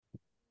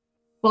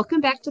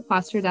Welcome back to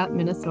Foster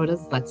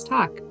Minnesota's Let's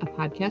Talk, a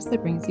podcast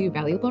that brings you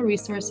valuable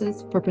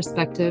resources for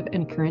prospective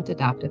and current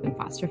adoptive and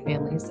foster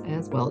families,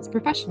 as well as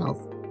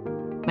professionals.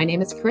 My name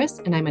is Chris,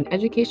 and I'm an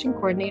education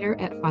coordinator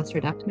at Foster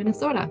Adopt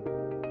Minnesota.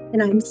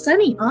 And I'm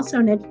Sunny, also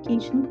an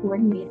education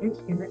coordinator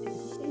here at the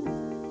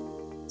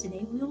family.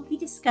 Today we will be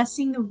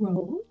discussing the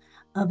role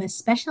of a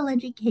special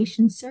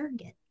education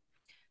surrogate.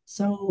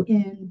 So,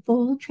 in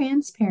full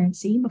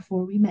transparency,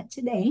 before we met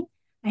today,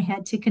 I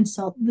had to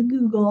consult the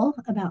Google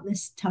about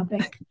this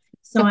topic.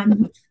 So,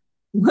 I'm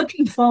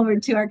looking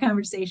forward to our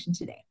conversation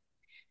today.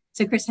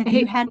 So, Chris, have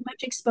you Hey, had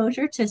much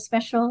exposure to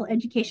special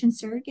education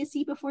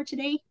surrogacy before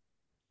today?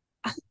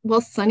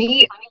 well,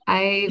 Sunny,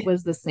 I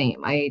was the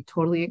same. I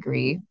totally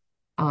agree.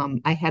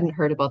 I hadn't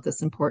heard about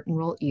this important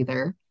role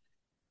either.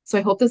 So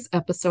I hope this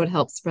episode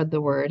helps spread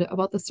the word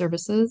about the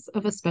services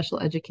of a special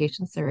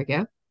education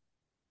surrogate.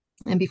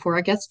 And before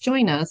our guests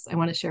join us, I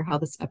want to share how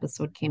this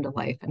episode came to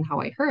life and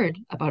how I heard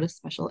about a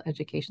special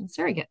education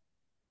surrogate.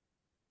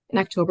 In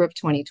October of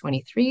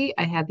 2023,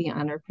 I had the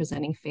honor of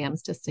presenting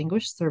FAM's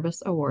Distinguished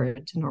Service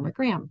Award to Norma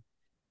Graham.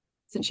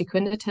 Since she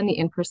couldn't attend the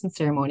in-person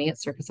ceremony at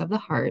Circus of the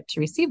Heart to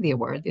receive the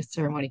award, the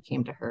ceremony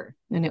came to her,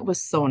 and it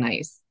was so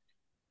nice.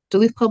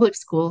 Duluth Public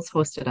Schools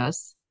hosted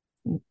us.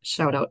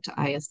 Shout out to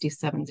ISD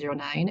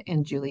 709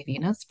 and Julie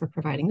Venus for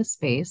providing the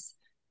space.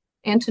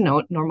 And to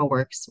note, Norma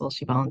works while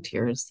she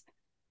volunteers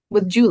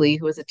with Julie,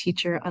 who is a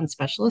teacher on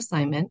special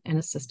assignment and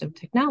assistive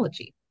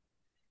technology.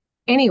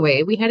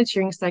 Anyway, we had a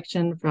cheering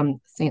section from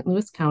St.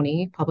 Louis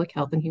County Public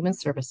Health and Human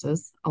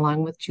Services,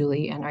 along with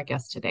Julie and our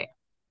guest today.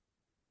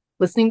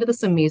 Listening to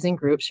this amazing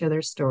group share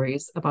their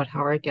stories about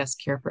how our guests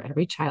care for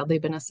every child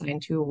they've been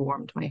assigned to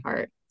warmed my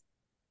heart.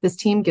 This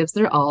team gives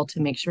their all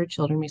to make sure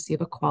children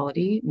receive a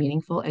quality,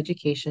 meaningful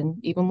education,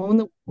 even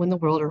when the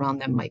world around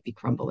them might be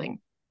crumbling.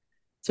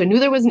 So I knew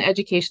there was an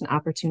education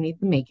opportunity in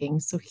the making,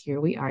 so here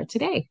we are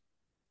today.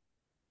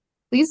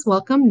 Please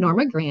welcome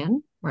Norma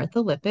Gran,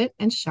 Martha Lippett,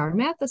 and Shar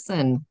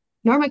Matheson.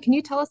 Norma, can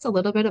you tell us a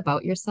little bit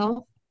about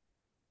yourself?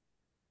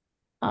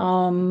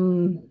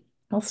 Um,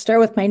 I'll start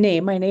with my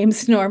name. My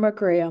name's Norma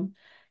Graham.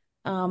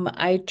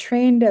 I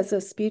trained as a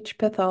speech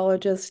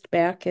pathologist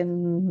back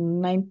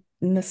in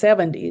the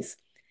 70s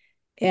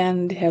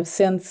and have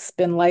since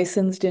been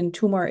licensed in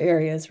two more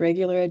areas,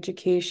 regular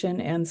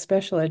education and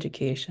special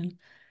education,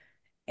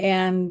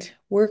 and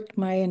worked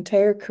my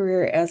entire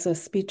career as a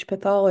speech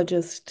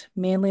pathologist,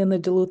 mainly in the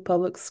Duluth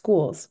Public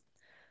Schools.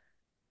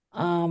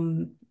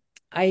 Um,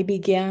 I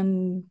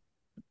began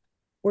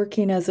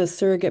working as a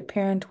surrogate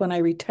parent when I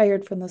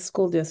retired from the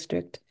school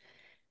district.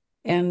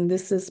 And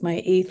this is my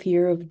 8th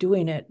year of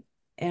doing it.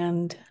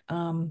 And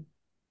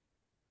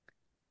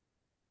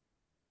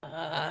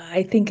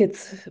I think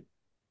it's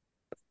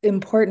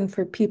important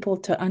for people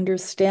to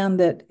understand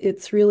that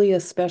it's really a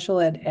special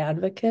ed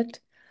advocate,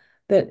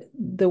 that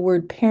the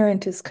word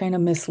parent is kind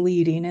of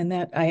misleading, and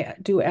that I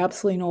do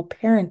absolutely no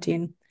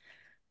parenting,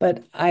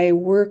 but I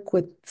work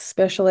with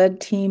special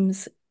ed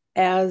teams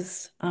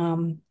as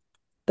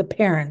the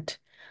parent,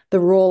 the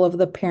role of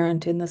the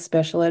parent in the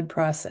special ed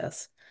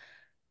process.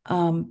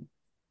 Um,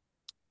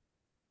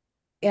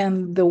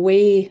 and the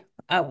way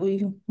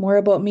more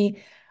about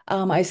me,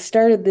 I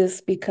started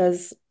this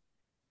because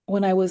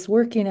when I was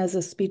working as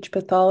a speech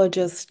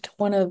pathologist,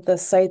 one of the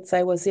sites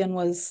I was in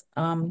was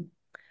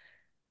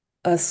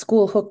a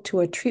school hooked to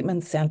a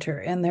treatment center,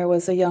 and there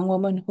was a young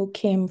woman who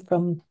came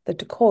from the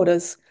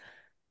Dakotas,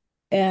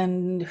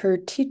 and her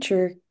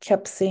teacher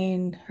kept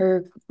saying,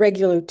 her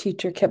regular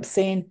teacher kept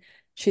saying,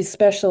 she's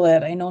special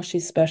ed. I know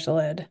she's special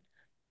ed.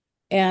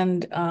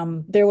 And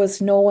there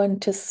was no one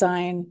to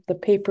sign the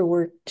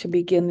paperwork to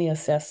begin the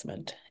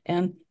assessment.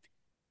 And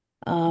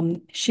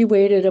she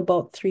waited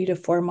about 3 to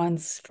 4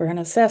 months for an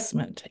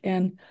assessment.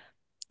 And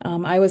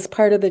I was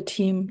part of the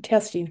team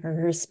testing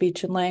her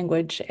speech and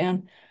language.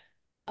 And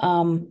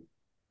um,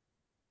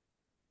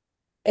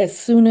 as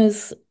soon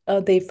as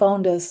they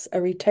found us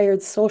a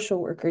retired social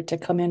worker to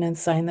come in and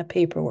sign the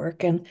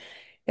paperwork, and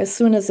as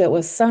soon as it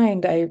was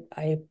signed,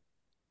 I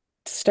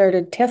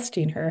started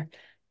testing her.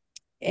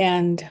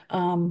 And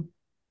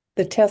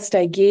the test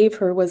I gave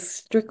her was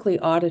strictly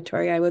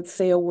auditory. I would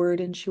say a word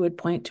and she would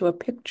point to a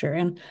picture.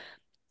 And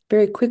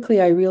very quickly,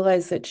 I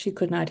realized that she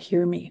could not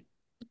hear me.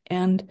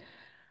 And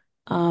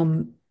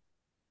um,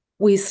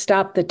 we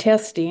stopped the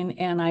testing,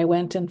 and I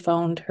went and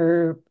found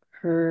her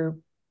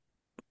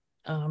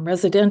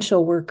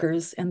residential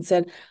workers and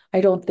said,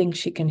 I don't think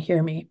she can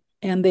hear me.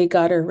 And they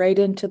got her right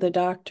into the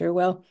doctor.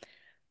 Well,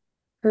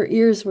 her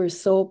ears were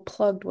so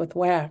plugged with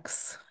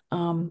wax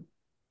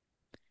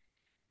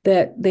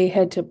that they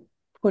had to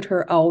put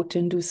her out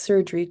and do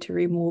surgery to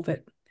remove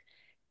it.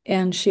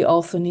 And she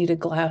also needed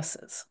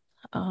glasses.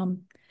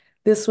 Um,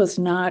 this was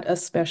not a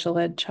special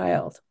ed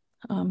child.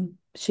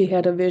 She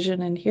had a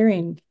vision and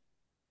hearing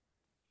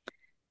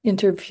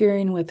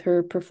interfering with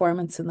her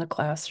performance in the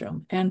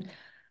classroom. And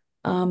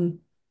um,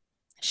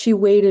 she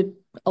waited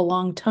a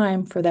long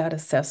time for that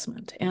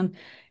assessment. And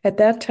at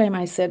that time,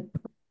 I said,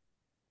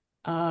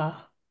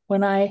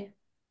 when I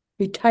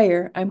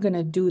retire, I'm going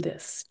to do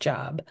this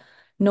job.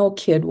 No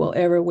kid will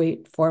ever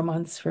wait 4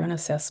 months for an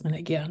assessment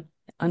again.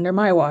 Under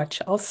my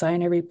watch, I'll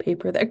sign every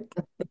paper that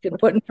they can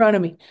put in front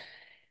of me.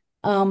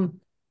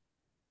 Um,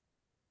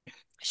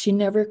 she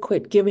never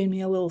quit giving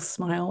me a little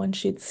smile when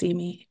she'd see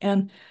me.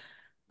 And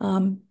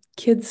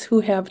kids who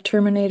have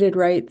terminated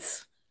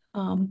rights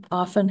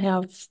often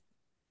have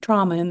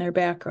trauma in their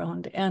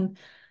background. And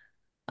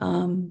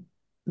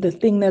the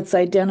thing that's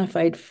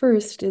identified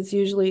first is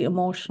usually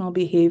emotional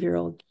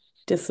behavioral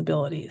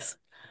disabilities.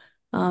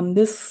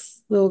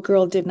 This little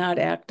girl did not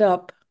act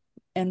up,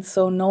 and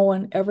so no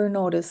one ever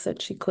noticed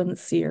that she couldn't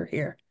see or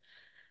hear.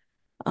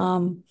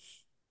 Um,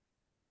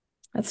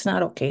 that's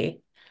not okay.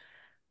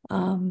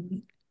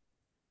 Um,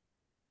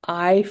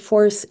 I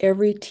force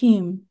every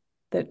team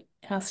that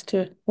has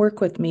to work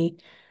with me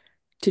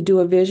to do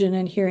a vision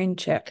and hearing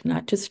check,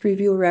 not just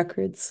review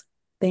records.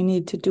 They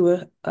need to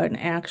do an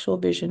actual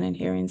vision and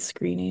hearing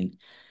screening.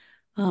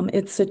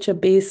 It's such a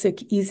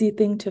basic, easy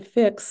thing to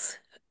fix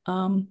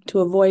to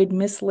avoid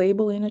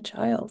mislabeling a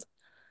child.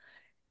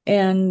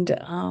 And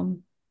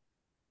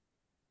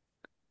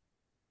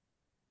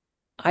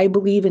I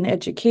believe in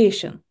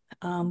education.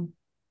 Um,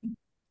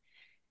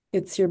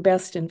 it's your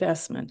best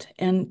investment.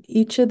 And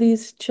each of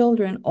these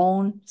children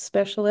own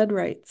special ed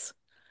rights.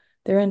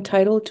 They're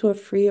entitled to a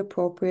free,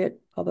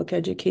 appropriate public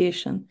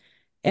education.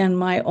 And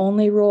my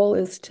only role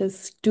is to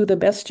do the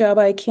best job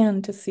I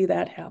can to see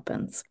that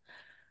happens.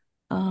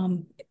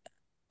 Um,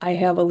 I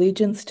have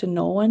allegiance to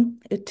no one.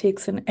 It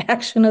takes an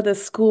action of the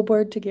school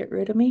board to get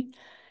rid of me.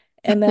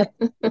 And that's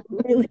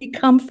really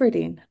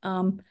comforting.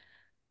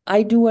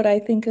 I do what I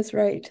think is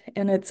right,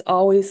 and it's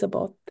always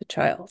about the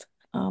child.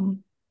 Well,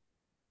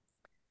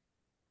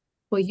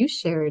 you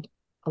shared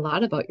a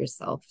lot about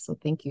yourself, so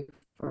thank you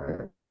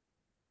for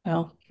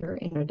Well, your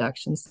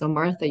introduction. So,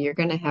 Martha, you're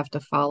going to have to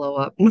follow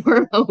up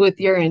Norma with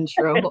your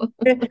intro. oh,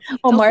 Tell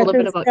us a little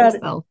bit Martha's about got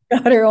yourself.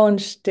 got her own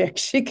shtick.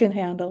 She can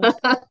handle it.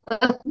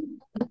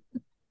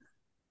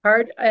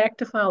 Hard act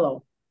to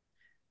follow.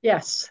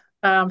 Yes.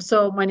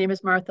 So my name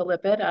is Martha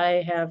Lippett.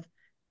 I have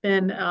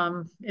been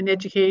in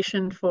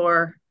education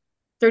for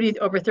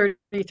over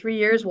 33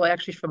 years. Well,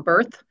 actually from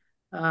birth.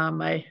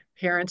 My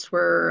parents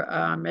were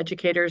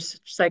educators,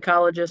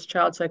 psychologists,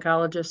 child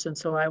psychologists, and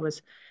so I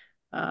was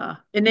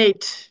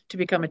innate to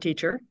become a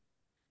teacher.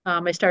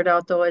 I started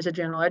out though as a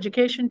general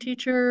education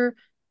teacher,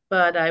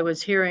 but I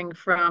was hearing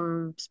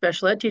from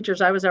special ed teachers,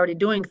 I was already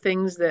doing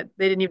things that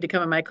they didn't need to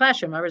come in my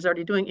classroom. I was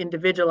already doing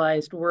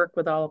individualized work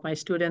with all of my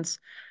students.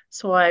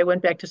 So I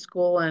went back to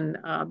school and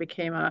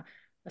became a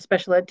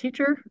special ed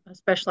teacher,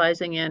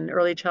 specializing in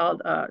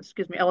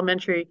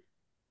elementary.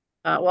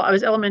 Well, I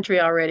was elementary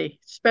already,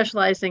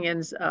 specializing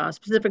in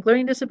specific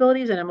learning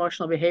disabilities and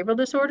emotional behavioral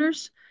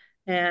disorders.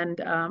 And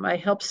I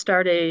helped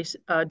start a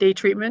day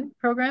treatment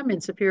program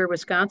in Superior,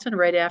 Wisconsin,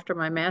 right after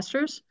my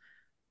master's.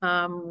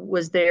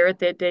 Was there at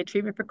that day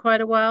treatment for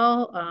quite a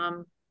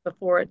while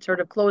before it sort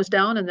of closed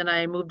down. And then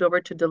I moved over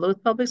to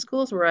Duluth Public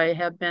Schools, where I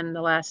have been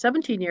the last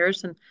 17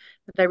 years, and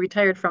I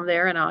retired from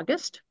there in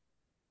August.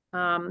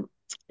 Um,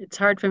 it's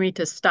hard for me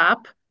to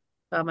stop.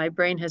 My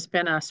brain has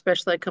been a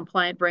special ed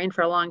compliant brain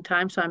for a long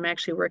time, so I'm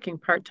actually working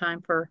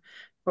part-time for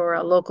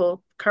a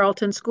local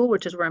Carleton school,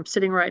 which is where I'm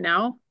sitting right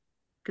now,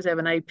 because I have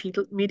an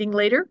IEP meeting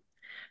later.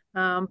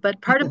 But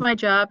part of my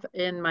job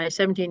in my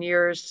 17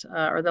 years,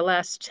 or the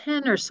last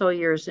 10 or so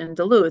years in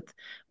Duluth,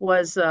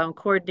 was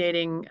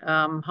coordinating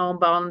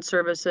homebound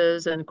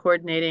services and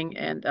coordinating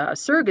and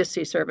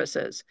surrogacy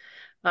services.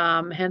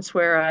 Hence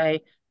where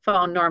I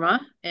found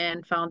Norma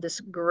and found this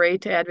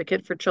great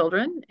advocate for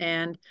children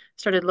and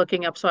started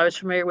looking up. So I was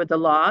familiar with the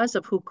laws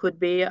of who could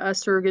be a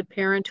surrogate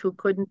parent, who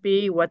couldn't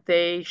be, what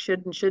they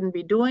should and shouldn't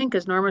be doing,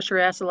 because Norma sure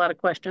asked a lot of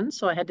questions.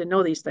 So I had to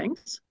know these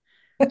things.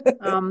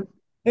 Um,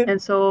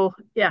 and so,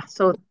 yeah,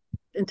 so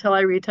until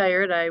I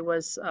retired, that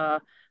was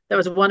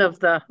one of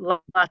the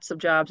lots of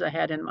jobs I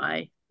had in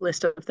my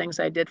list of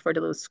things I did for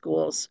Duluth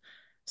schools.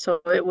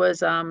 So it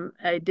was,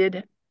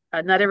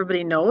 not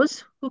everybody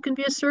knows who can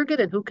be a surrogate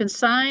and who can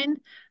sign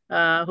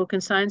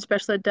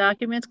special ed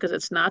documents, because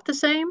it's not the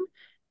same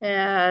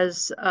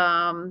as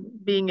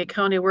being a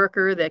county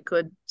worker that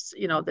could,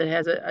 that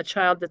has a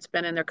child that's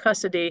been in their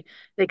custody.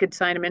 They could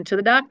sign them into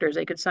the doctors.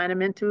 They could sign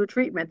them into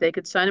treatment. They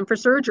could sign them for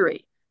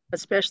surgery. A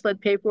special ed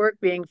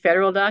paperwork being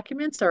federal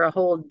documents are a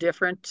whole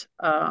different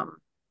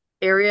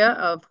area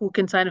of who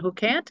can sign and who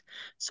can't.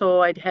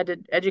 So I had to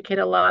educate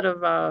a lot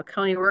of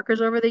county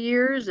workers over the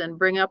years and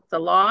bring up the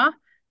law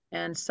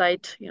and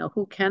cite,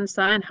 who can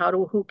sign,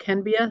 who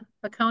can be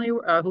a county,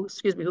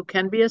 who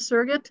can be a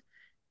surrogate,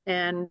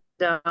 and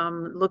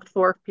looked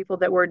for people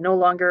that were no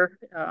longer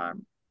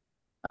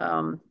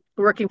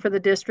working for the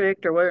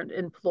district or weren't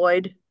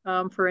employed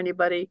for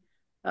anybody.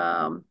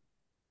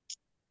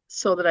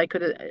 So that I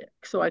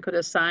could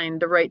assign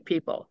the right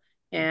people.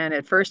 And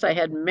at first I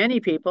had many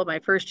people my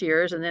first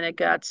years, and then it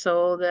got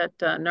so that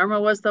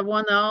Norma was the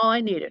one that all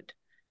I needed.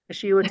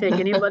 She would take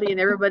anybody and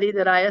everybody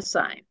that I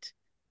assigned.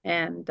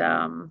 And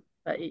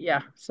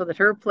yeah, so that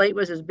her plate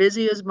was as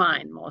busy as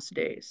mine most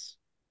days.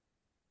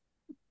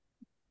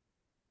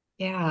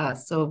 Yeah,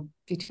 so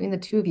between the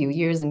two of you,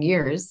 years and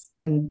years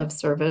of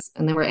service,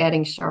 and then we're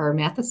adding Shar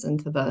Matheson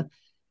to the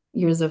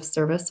years of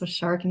service. So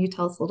Shar, can you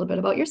tell us a little bit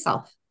about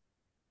yourself?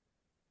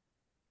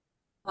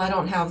 I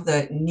don't have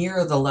the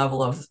near the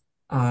level of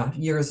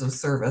years of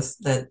service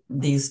that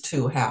these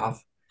two have.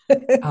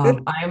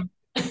 I'm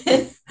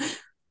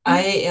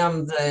I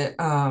am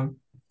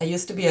I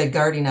used to be a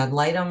guardian ad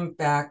litem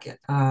back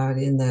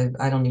in the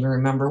I don't even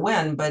remember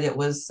when, but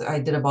I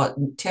did about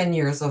 10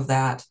 years of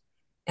that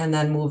and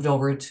then moved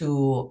over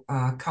to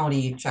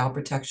county child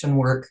protection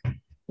work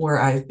where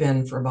I've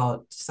been for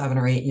about 7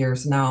 or 8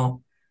 years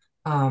now.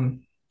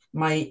 Um,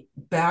 my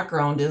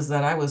background is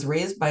that I was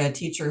raised by a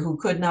teacher who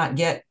could not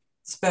get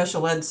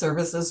special ed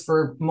services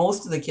for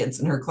most of the kids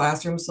in her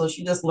classroom. So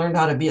she just learned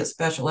how to be a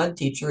special ed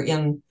teacher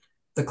in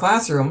the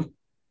classroom.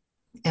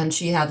 And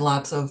she had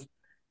lots of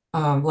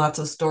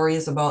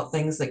stories about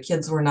things that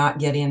kids were not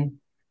getting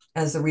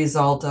as a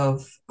result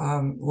of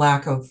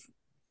lack of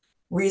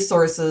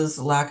resources,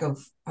 lack of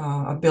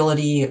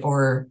ability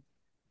or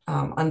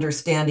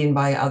understanding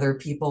by other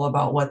people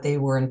about what they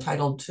were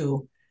entitled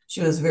to.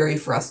 She was very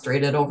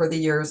frustrated over the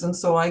years. And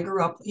so I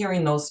grew up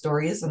hearing those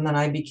stories. And then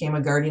I became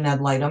a guardian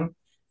ad litem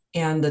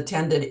and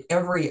attended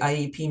every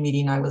IEP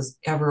meeting I was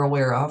ever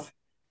aware of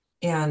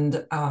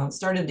and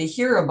started to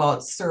hear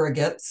about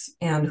surrogates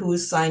and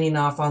who's signing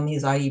off on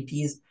these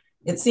IEPs.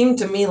 It seemed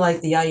to me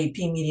like the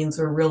IEP meetings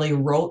were really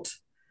rote.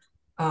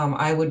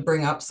 I would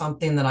bring up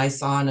something that I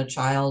saw in a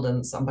child,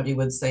 and somebody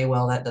would say,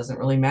 well, that doesn't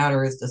really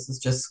matter. This is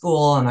just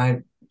school. And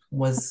I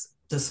was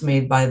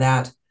dismayed by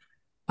that.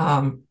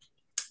 Um,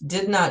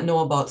 did not know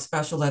about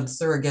special ed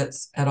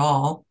surrogates at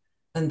all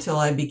until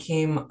I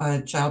became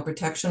a child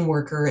protection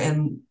worker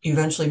and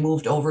eventually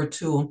moved over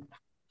to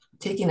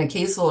taking a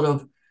caseload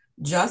of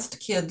just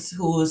kids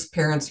whose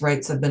parents'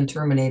 rights have been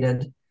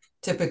terminated,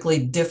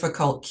 typically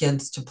difficult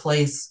kids to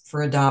place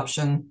for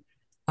adoption.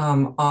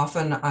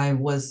 Often I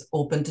was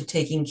open to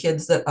taking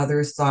kids that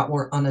others thought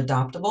were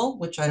unadoptable,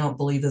 which I don't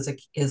believe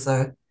is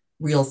a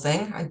real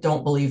thing. I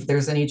don't believe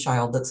there's any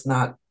child that's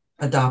not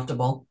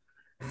adoptable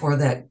or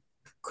that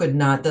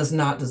does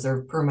not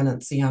deserve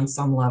permanency on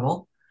some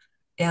level.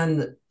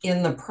 And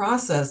in the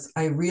process,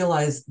 I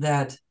realized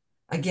that,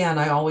 again,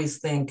 I always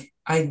think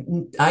I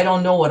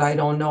don't know what I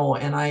don't know.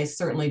 And I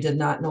certainly did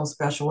not know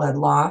special ed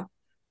law.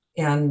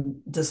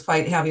 And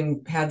despite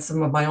having had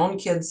some of my own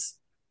kids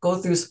go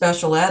through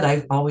special ed,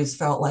 I always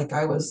felt like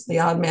I was the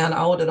odd man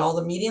out at all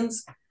the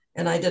meetings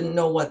and I didn't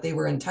know what they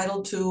were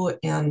entitled to.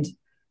 And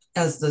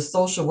as the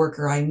social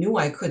worker, I knew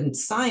I couldn't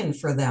sign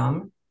for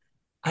them.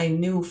 I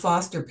knew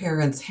foster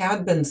parents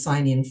had been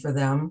signing for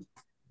them,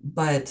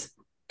 but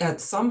at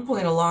some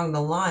point along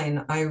the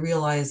line, I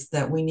realized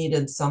that we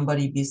needed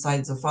somebody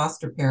besides a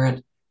foster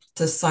parent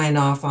to sign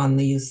off on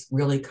these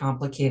really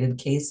complicated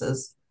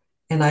cases.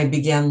 And I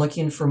began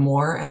looking for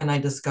more, and I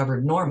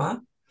discovered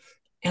Norma.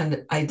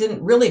 And I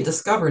didn't really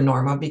discover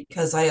Norma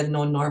because I had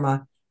known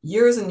Norma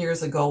years and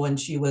years ago when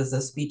she was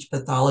a speech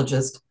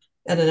pathologist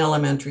at an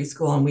elementary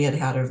school, and we had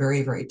had a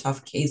very, very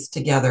tough case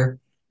together.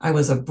 I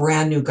was a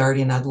brand new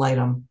guardian ad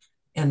litem,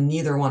 and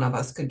neither one of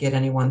us could get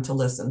anyone to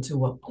listen to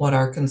what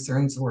our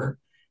concerns were.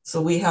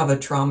 So we have a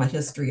trauma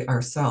history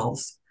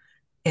ourselves.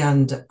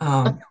 And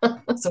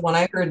so when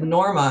I heard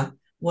Norma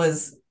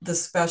was the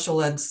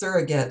special ed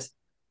surrogate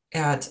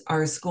at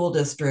our school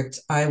district,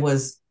 I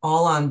was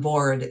all on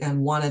board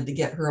and wanted to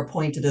get her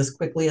appointed as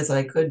quickly as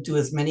I could to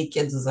as many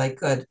kids as I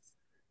could.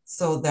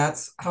 So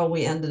that's how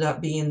we ended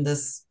up being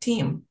this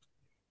team.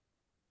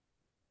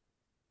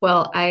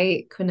 Well,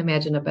 I couldn't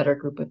imagine a better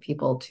group of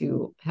people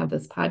to have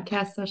this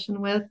podcast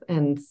session with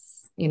and,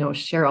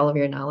 share all of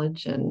your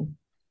knowledge and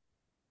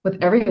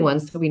with everyone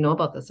so we know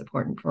about this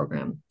important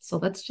program. So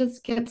let's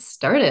just get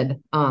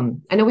started. I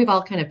know we've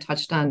all kind of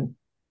touched on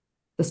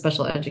the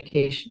special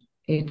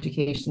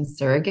education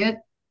surrogate,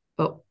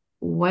 but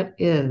what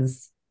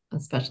is a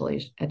special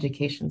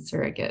education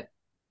surrogate?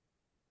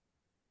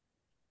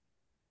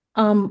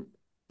 Um,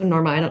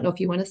 Norma, I don't know if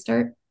you want to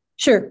start.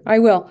 sure, I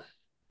will.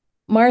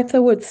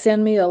 Martha would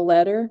send me a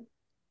letter,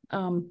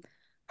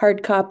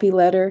 hard copy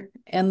letter,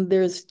 and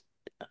there's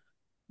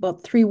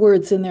about 3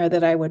 words in there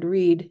that I would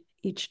read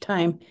each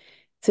time.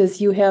 It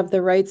says, you have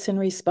the rights and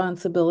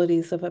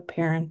responsibilities of a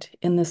parent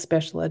in the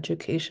special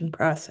education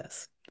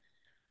process.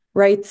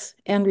 Rights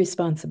and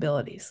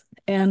responsibilities.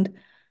 And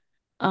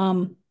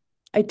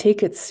I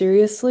take it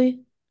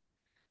seriously.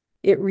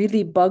 It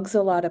really bugs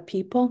a lot of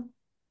people,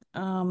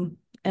 and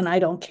I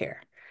don't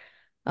care.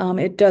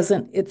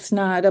 It's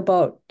not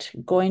about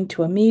going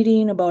to a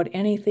meeting about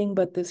anything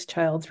but this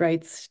child's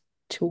rights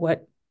to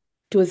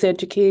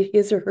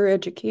his or her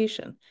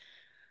education.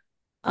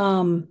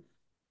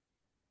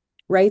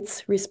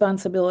 Rights,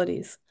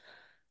 responsibilities.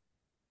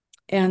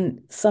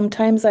 And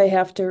sometimes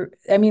there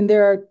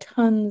are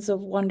tons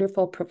of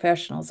wonderful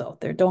professionals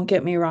out there, don't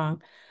get me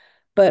wrong,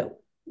 but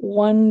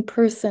one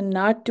person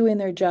not doing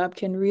their job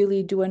can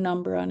really do a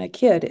number on a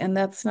kid, and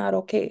that's not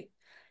okay.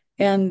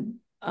 And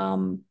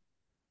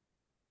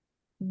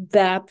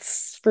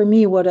that's for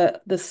me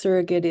what the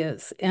surrogate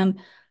is. And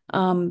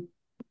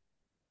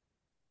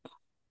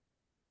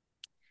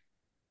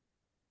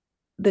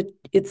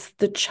it's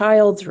the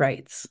child's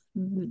rights.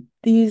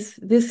 This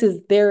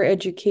is their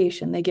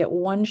education. They get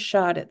one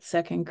shot at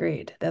second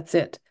grade. That's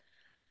it.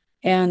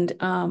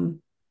 And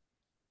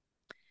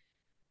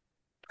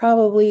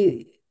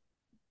probably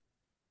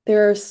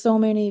there are so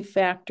many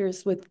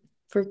factors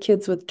for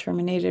kids with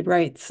terminated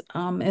rights.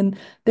 And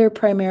they're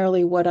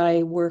primarily what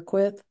I work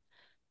with.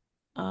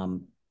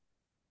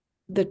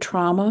 The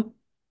trauma,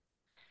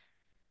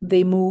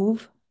 they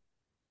move.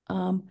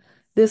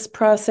 This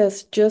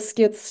process just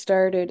gets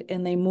started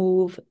and they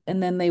move,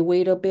 and then they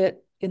wait a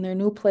bit in their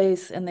new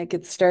place and they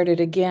get started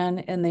again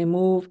and they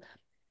move.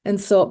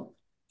 And so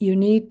you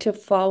need to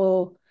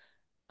follow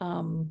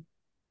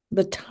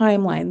the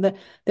timeline.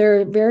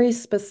 There are very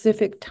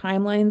specific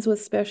timelines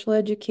with special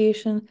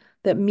education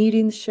that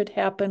meetings should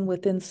happen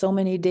within so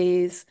many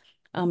days.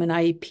 An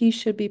IEP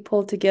should be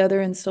pulled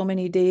together in so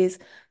many days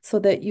so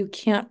that you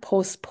can't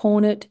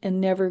postpone it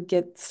and never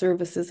get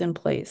services in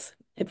place,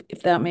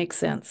 if that makes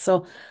sense.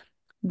 So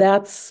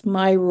that's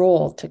my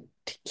role, to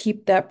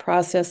keep that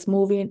process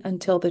moving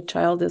until the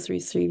child is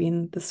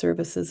receiving the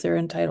services they're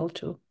entitled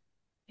to.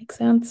 Make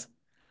sense?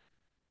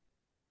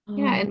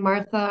 Yeah, and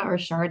Martha or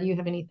Shar, do you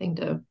have anything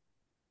to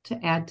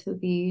add to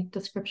the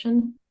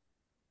description?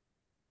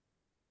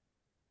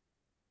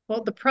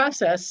 Well, the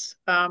process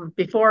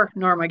before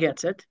Norma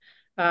gets it,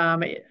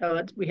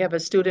 we have a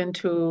student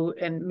who,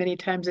 and many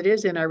times it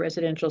is in our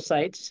residential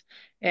sites,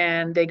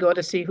 and they go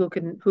to see who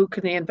can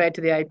they invite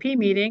to the IP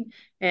meeting,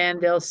 and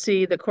they'll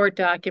see the court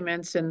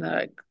documents in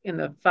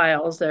the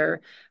files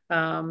there,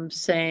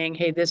 saying,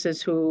 hey, this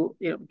is who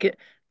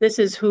this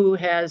is who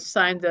has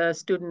signed the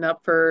student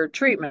up for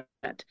treatment,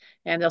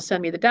 and they'll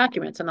send me the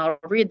documents, and I'll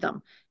read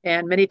them.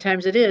 And many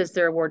times it is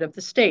their award of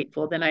the state.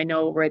 Well, then I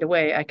know right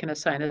away I can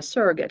assign a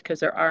surrogate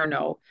because there are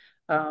no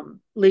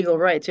legal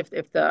rights.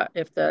 If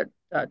the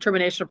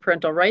termination of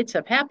parental rights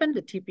have happened,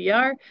 the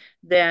TPR,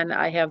 then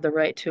I have the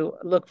right to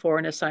look for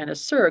and assign a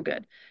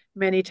surrogate.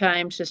 Many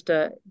times,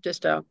 I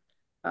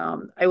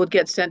would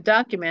get sent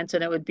documents,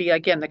 and it would be,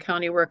 again, the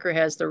county worker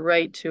has the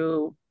right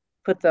to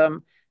put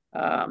them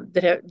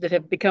that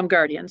have become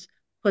guardians,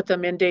 put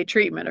them in day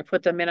treatment or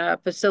put them in a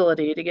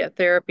facility to get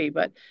therapy,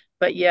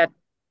 but yet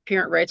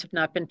parent rights have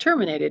not been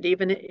terminated.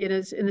 Even in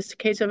this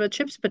case of a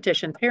CHIPS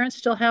petition, parents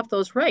still have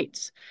those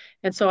rights.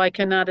 And so I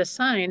cannot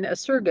assign a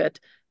surrogate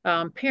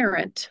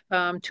parent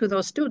to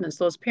those students.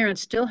 Those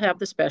parents still have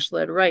the special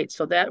ed rights.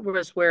 So that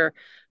was where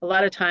a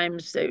lot of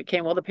times they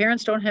came, well, the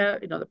parents don't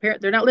have,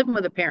 they're not living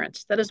with the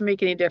parents. That doesn't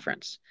make any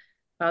difference.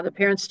 The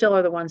parents still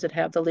are the ones that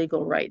have the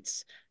legal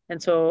rights.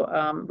 And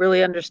so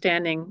really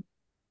understanding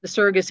the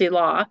surrogacy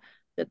law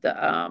that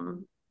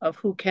of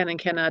who can and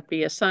cannot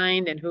be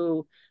assigned and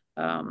who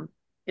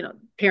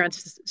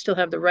parents still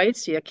have the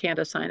rights. You can't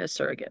assign a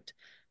surrogate.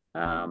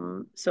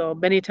 So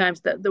many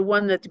times the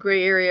one that's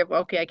gray area of,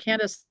 okay, I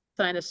can't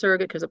assign a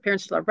surrogate because the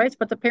parents still have rights,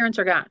 but the parents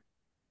are gone.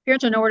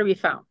 Parents are nowhere to be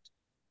found.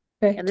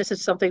 Right. And this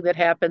is something that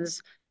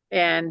happens.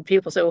 And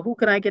people say, well, who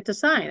can I get to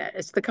sign?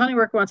 It's the county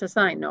worker wants to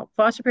sign. No,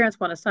 foster parents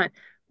want to sign.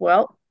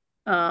 Well,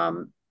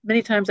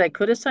 many times I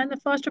could assign the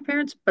foster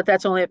parents, but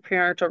that's only if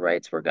parental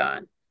rights were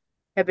gone,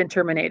 have been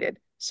terminated.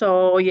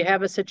 So you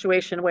have a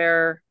situation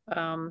where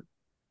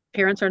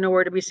parents are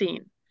nowhere to be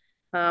seen.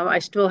 I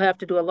still have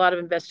to do a lot of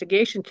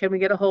investigation. Can we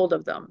get a hold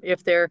of them?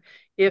 If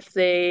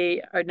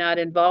they are not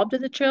involved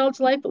in the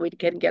child's life, but we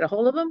can get a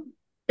hold of them,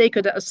 they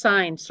could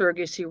assign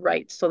surrogacy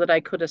rights so that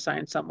I could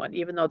assign someone,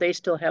 even though they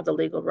still have the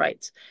legal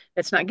rights.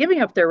 It's not giving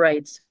up their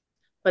rights,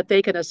 but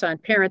they can assign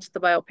parents. The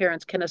bio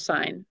parents can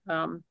assign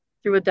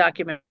through a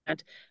document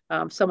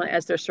someone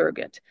as their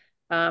surrogate.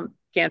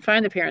 Can't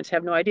find the parents,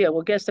 have no idea.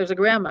 Well, guess there's a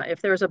grandma.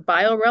 If there's a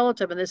bio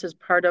relative, and this is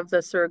part of the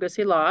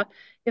surrogacy law,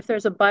 if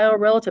there's a bio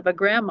relative, a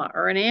grandma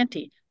or an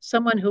auntie,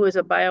 someone who is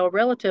a bio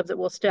relative that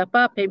will step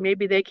up, hey,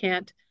 maybe they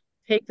can't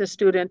take the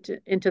student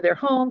into their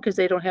home because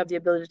they don't have the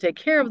ability to take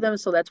care of them.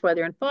 So that's why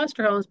they're in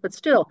foster homes, but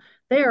still,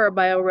 they are a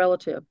bio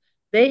relative.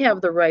 They have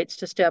the rights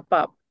to step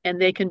up and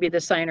they can be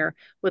the signer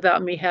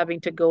without me having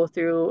to go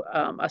through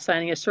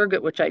assigning a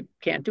surrogate, which I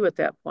can't do at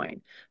that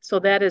point. So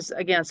that is,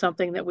 again,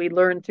 something that we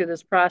learned through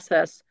this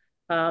process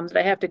that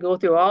I have to go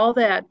through all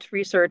that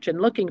research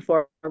and looking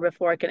for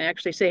before I can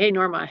actually say, hey,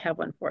 Norma, I have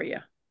one for you.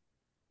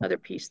 Another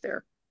piece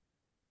there.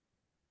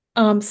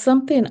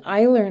 Something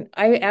I learned,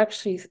 I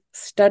actually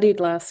studied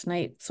last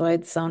night, so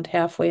I'd sound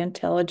halfway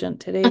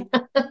intelligent today.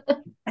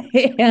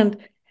 And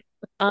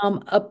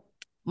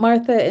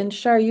Martha and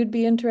Shar, you'd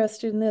be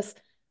interested in this.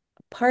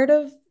 Part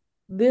of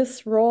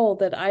this role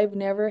that I've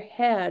never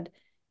had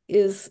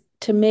is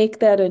to make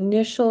that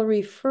initial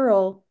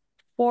referral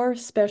for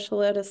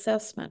special ed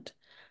assessment.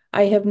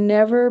 I have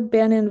never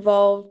been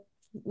involved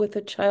with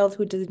a child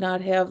who did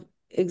not have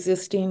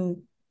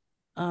existing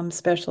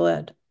special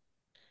ed,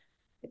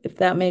 if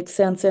that makes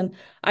sense. And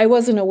I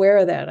wasn't aware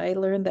of that. I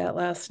learned that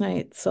last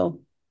night.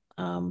 So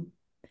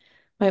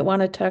might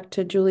want to talk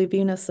to Julie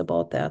Venus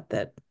about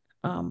that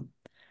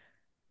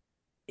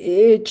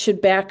it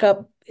should back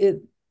up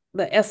it.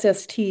 The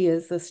SST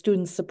is the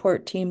student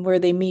support team where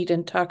they meet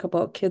and talk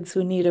about kids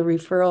who need a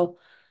referral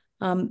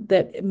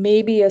that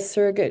maybe a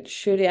surrogate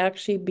should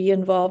actually be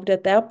involved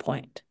at that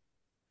point.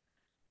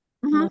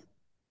 Mhm.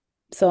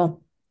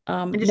 So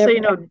And just so never,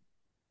 you know,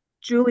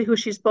 Julie, who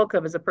she spoke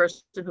of, is a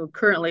person who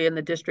currently in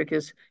the district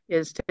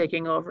is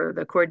taking over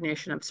the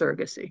coordination of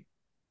surrogacy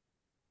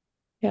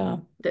yeah.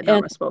 that And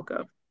Norma spoke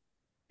of.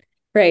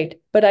 right,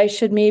 but I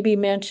should maybe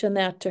mention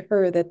that to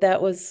her, that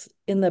that was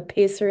in the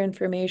PACER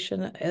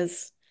information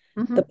as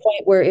the Mhm.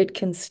 point where it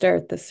can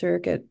start the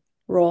surrogate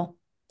role.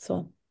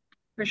 So,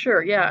 For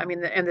sure, yeah. I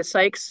mean, and the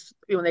psychs,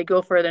 when they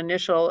go for the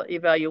initial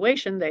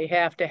evaluation, they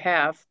have to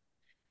have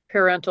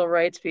parental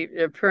rights,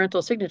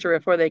 parental signature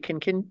before they can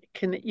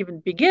even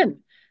begin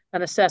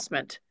an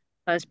assessment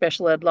on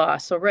special ed law.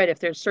 So, right, if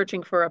they're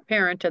searching for a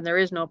parent and there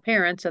is no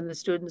parents and the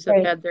students have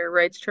right. had their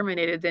rights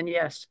terminated, then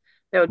yes,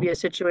 that would be a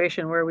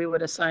situation where we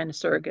would assign a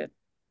surrogate.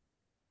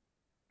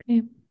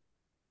 Okay.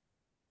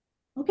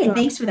 Okay, John,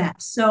 thanks for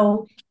that.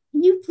 So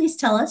can you please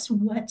tell us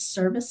what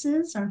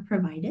services are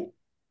provided?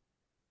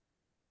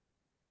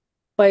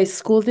 by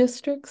school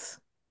districts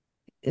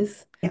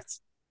is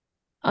Yes.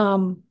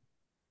 um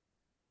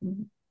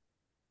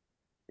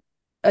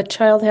a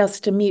child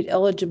has to meet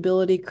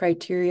eligibility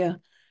criteria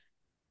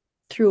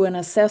through an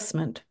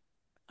assessment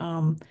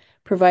um,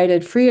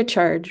 provided free of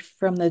charge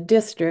from the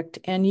district.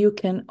 And you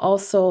can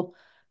also,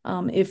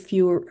 if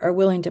you are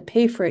willing to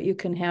pay for it, you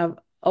can have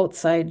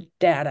outside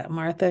data.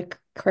 Martha,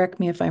 correct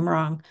me if I'm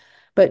wrong,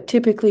 but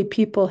typically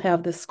people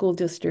have the school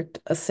district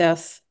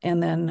assess,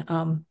 and then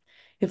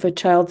if a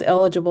child's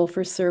eligible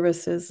for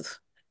services,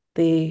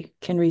 they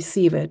can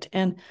receive it.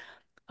 And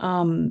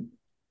um,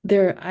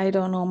 there, I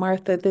don't know,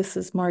 Martha, this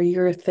is more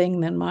your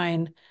thing than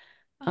mine.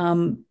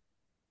 Um,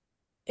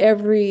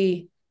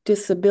 every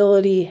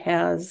disability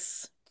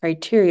has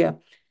criteria.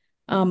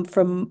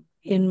 From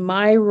in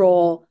my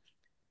role,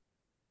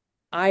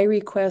 I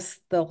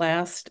request the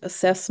last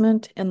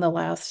assessment and the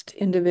last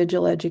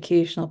individual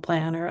educational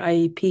plan or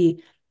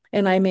IEP,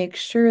 and I make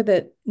sure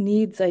that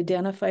needs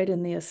identified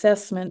in the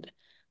assessment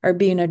are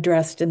being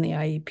addressed in the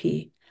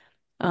IEP.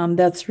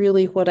 That's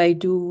really what I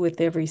do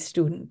with every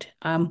student.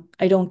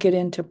 I don't get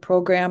into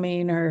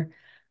programming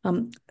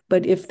um,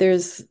 but if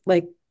there's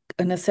like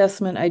an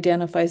assessment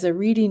identifies a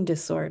reading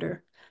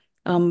disorder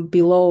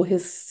below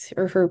his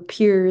or her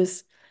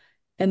peers,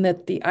 and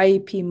that the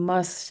IEP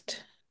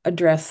must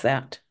address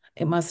that.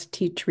 It must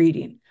teach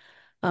reading.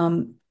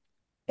 Um,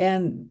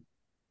 and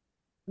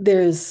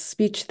there's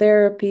speech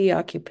therapy,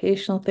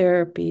 occupational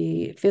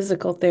therapy,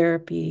 physical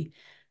therapy,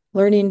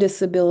 learning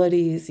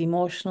disabilities,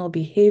 emotional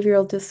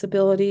behavioral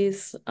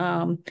disabilities,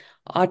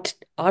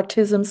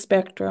 autism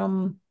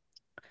spectrum,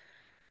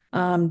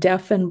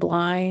 deaf and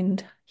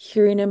blind,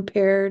 hearing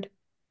impaired,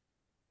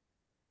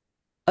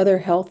 other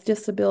health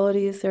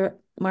disabilities. There,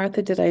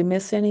 Martha, did I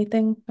miss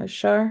anything? Or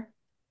Shar?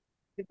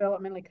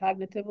 Developmentally,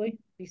 cognitively,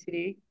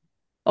 BCD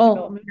Oh,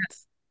 development.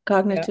 yes, Yeah.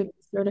 cognitive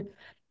disorder.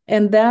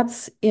 And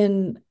that's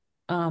in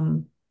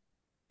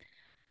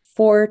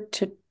 4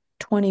 to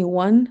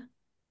 21,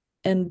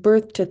 and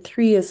birth to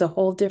 3 is a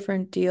whole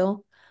different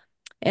deal.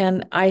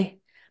 And I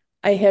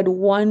had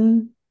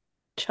one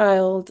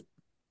child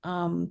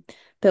um,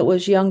 that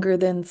was younger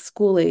than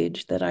school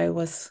age that I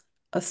was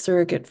a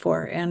surrogate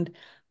for, and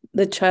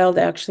the child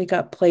actually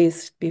got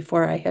placed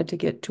before I had to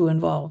get too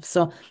involved.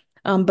 So,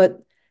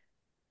 but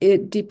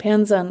it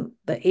depends on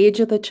the age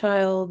of the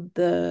child,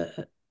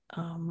 the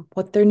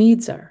what their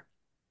needs are.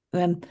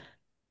 And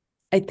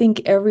I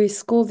think every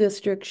school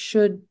district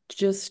should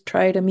just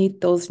try to meet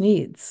those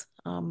needs.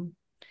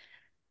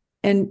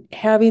 And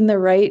having the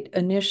right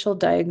initial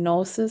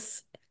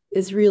diagnosis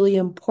is really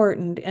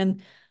important.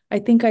 And I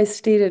think I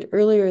stated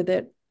earlier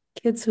that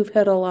kids who've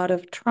had a lot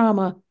of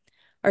trauma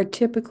are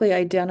typically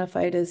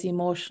identified as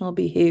emotional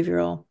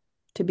behavioral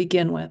to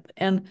begin with.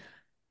 And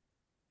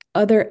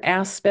other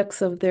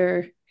aspects of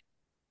their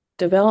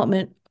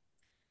development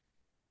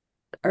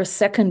are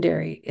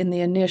secondary in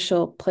the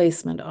initial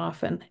placement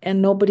often,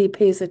 and nobody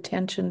pays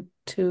attention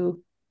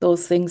to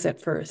those things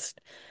at first.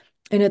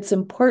 And it's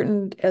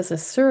important as a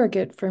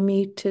surrogate for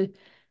me to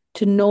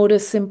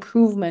notice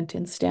improvement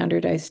in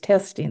standardized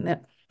testing,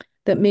 that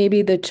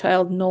maybe the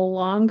child no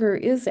longer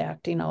is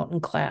acting out in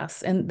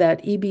class and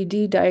that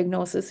EBD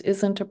diagnosis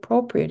isn't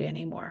appropriate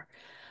anymore.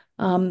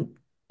 Um,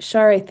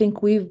 Shar, I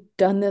think we've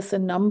done this a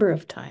number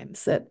of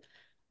times that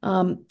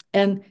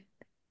and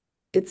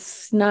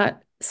it's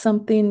not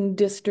something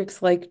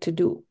districts like to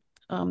do.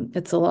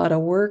 It's a lot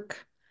of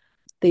work.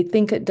 They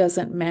think it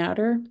doesn't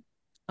matter.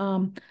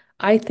 Um,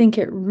 I think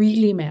it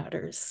really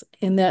matters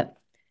in that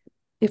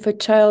if a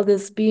child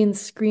is being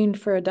screened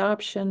for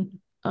adoption,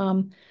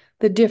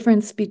 the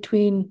difference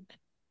between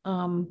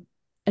an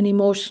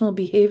emotional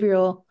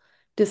behavioral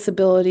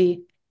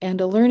disability and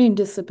a learning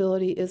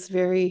disability is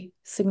very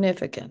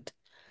significant.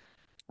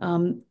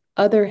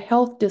 Other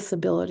health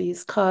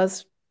disabilities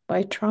caused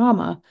by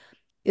trauma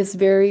is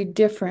very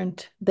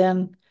different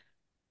than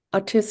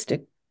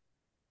autism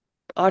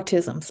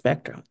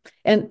spectrum.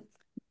 And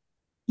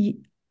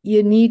you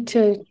need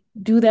to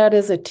do that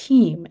as a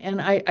team.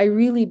 And I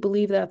really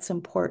believe that's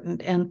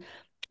important. And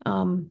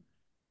um,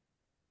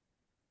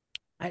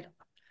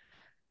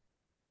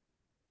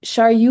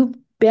 Shar, you've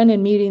been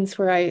in meetings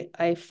where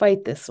I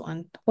fight this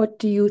one. What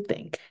do you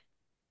think?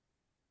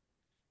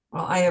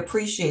 Well, I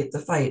appreciate the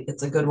fight.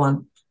 It's a good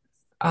one.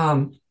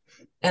 Um,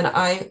 and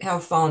I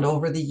have found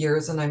over the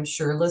years, and I'm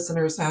sure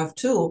listeners have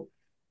too,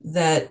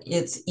 that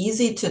it's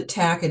easy to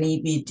tack an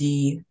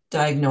EBD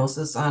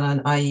diagnosis on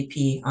an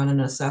IEP, on an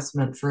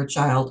assessment for a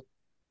child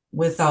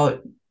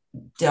without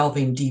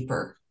delving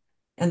deeper.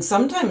 And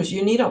sometimes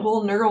you need a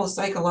whole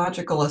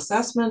neuropsychological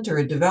assessment or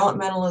a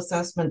developmental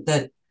assessment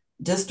that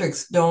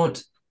districts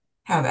don't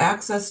have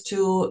access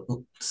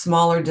to,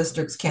 smaller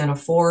districts can't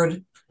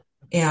afford.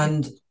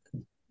 And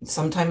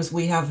sometimes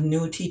we have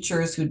new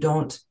teachers who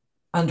don't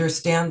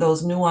understand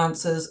those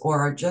nuances or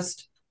are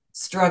just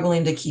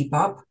struggling to keep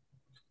up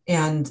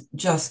and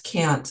just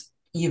can't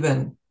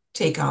even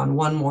take on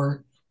one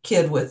more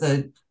kid with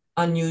an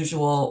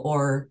unusual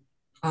or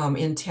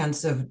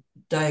intensive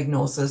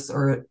diagnosis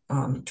or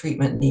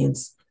treatment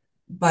needs.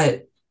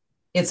 But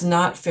it's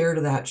not fair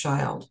to that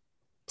child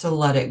to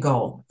let it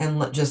go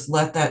and just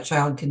let that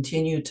child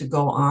continue to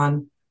go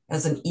on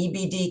as an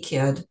EBD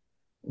kid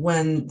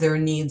when their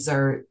needs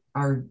are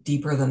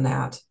deeper than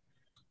that.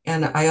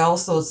 And I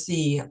also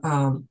see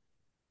a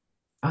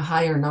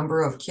higher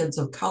number of kids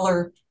of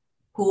color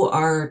who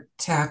are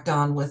tacked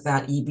on with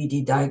that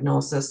EBD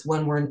diagnosis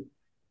when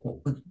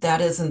that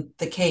isn't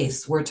the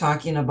case. We're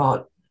talking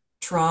about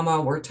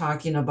trauma. We're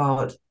talking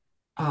about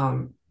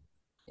um,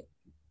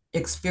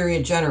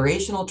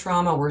 generational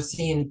trauma. We're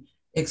seeing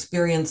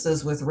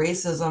experiences with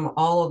racism.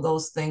 All of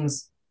those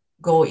things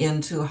go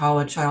into how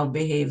a child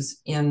behaves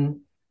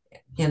in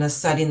a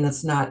setting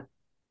that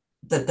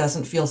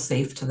doesn't feel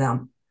safe to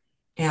them.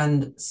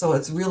 And so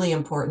it's really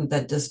important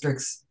that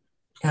districts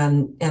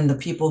and the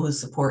people who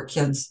support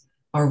kids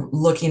are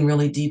looking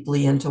really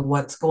deeply into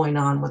what's going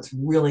on, what's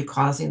really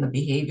causing the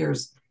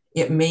behaviors.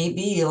 It may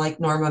be,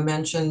 like Norma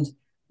mentioned,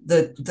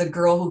 the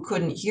girl who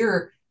couldn't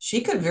hear,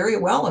 she could very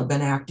well have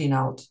been acting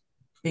out,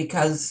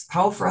 because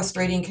how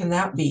frustrating can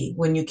that be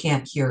when you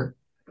can't hear?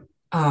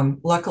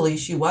 Luckily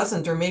she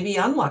wasn't, or maybe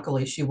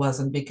unluckily she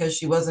wasn't, because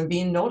she wasn't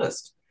being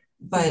noticed.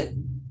 But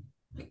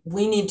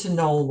we need to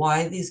know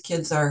why these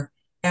kids are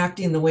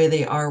acting the way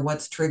they are,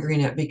 what's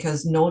triggering it,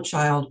 because no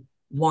child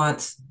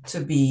wants to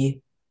be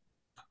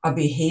a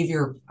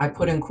behavior, I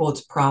put in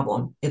quotes,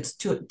 problem. It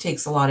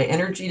takes a lot of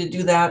energy to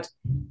do that.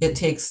 It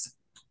takes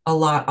a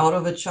lot out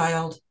of a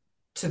child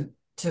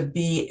to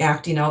be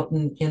acting out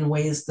in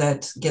ways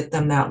that get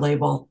them that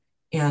label.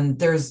 And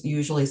there's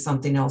usually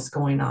something else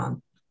going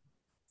on.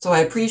 So I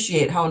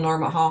appreciate how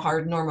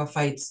hard Norma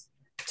fights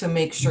to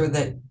make sure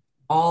that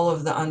all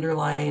of the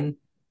underlying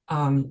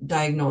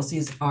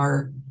diagnoses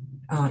are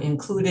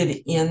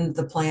included in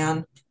the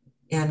plan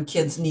and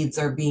kids' needs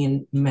are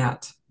being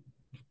met.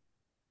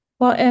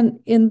 Well, and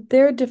in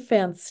their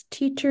defense,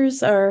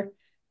 teachers are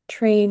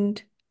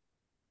trained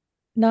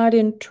not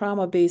in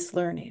trauma-based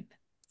learning.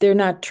 They're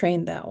not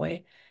trained that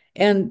way.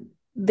 And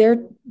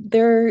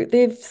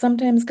they've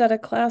sometimes got a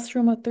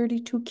classroom of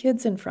 32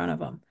 kids in front of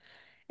them.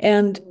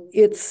 And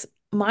it's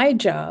my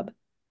job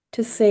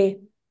to say,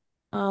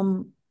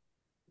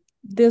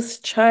 this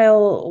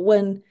child,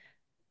 when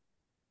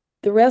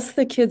the rest of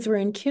the kids were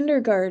in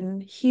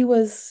kindergarten, he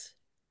was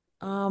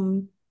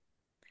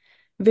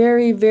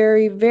very,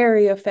 very,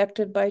 very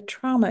affected by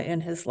trauma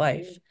in his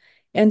life.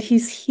 And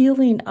he's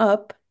healing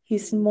up. He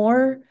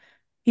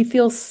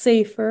feels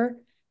safer,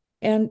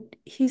 and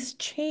he's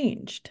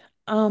changed.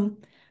 I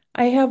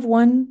have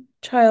one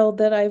child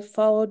that I've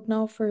followed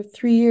now for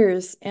 3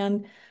 years,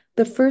 and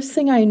the first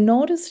thing I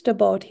noticed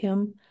about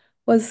him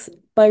was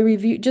by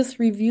just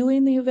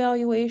reviewing the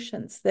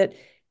evaluations, that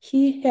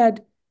he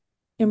had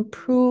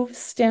improved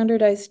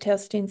standardized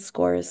testing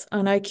scores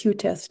on IQ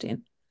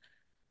testing.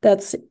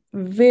 That's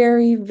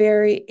very,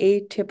 very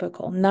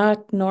atypical,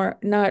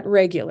 not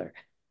regular.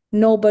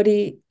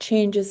 Nobody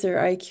changes their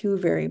IQ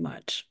very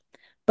much.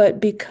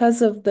 But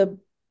because of the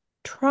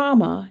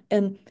trauma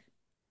and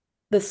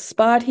the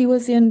spot he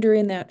was in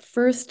during that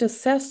first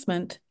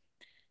assessment,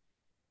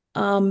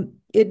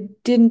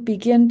 it didn't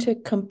begin to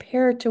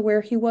compare to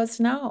where he was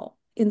now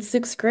in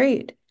 6th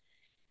grade.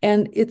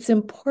 And it's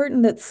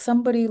important that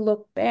somebody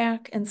look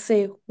back and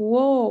say,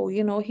 whoa,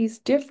 he's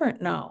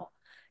different now.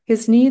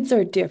 His needs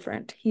are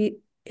different.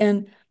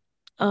 And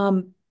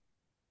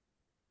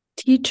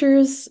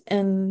teachers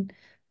and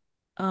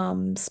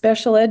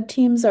special ed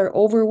teams are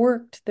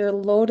overworked. They're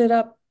loaded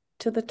up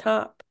to the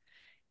top,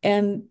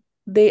 and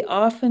they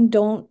often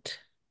don't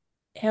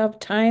have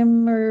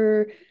time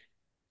or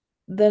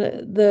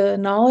the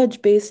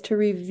knowledge base to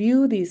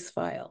review these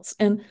files.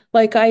 And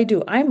like I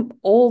do, I'm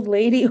old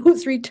lady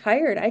who's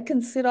retired. I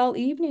can sit all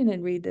evening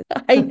and read this.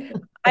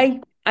 I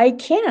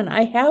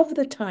have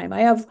the time.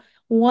 I have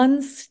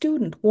one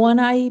student, one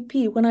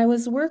IEP. When I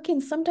was working,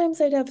 sometimes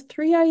I'd have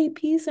 3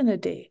 IEPs in a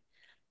day.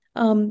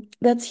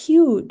 That's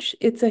huge.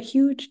 It's a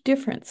huge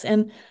difference.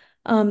 And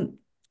um,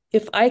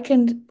 if I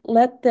can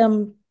let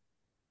them,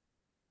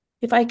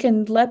 if I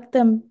can let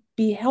them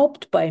be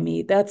helped by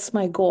me, that's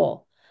my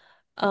goal.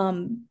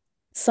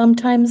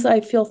 Sometimes I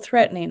feel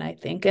threatening, I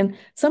think, and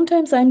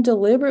sometimes I'm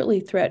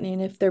deliberately threatening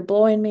if they're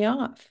blowing me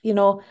off,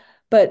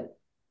 but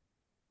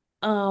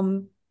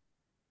um,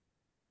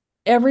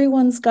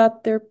 everyone's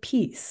got their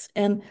piece.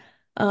 And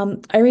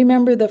I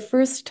remember the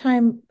first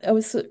time I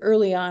was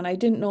early on, I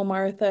didn't know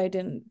Martha, I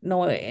didn't know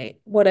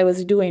what I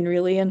was doing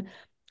really. And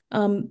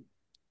um,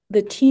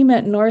 the team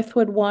at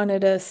Northwood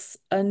wanted us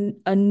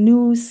a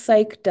new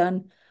psych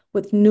done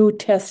with new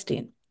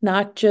testing,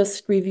 not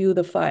just review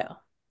the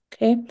file.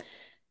 Okay.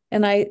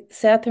 And I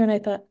sat there and I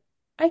thought,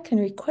 I can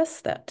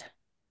request that.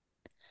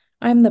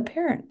 I'm the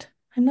parent.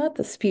 I'm not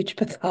the speech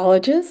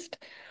pathologist.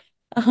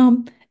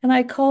 And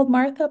I called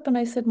Martha up and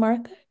I said,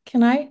 Martha,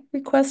 can I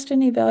request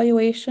an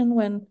evaluation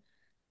when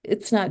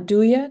it's not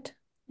due yet?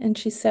 And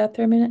she sat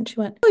there a minute and she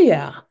went, oh,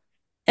 yeah.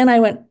 And I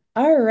went,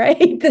 all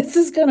right, this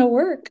is going to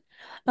work.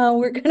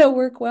 We're going to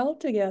work well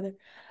together.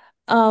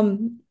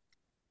 Um,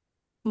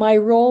 my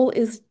role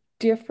is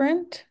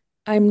different.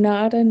 I'm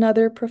not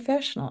another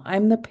professional.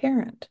 I'm the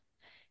parent.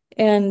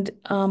 And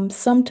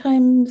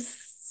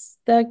sometimes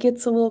that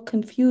gets a little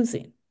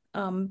confusing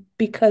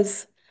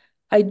because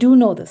I do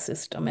know the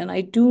system and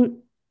I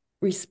do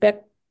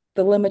respect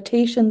the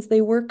limitations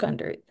they work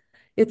under.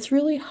 It's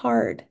really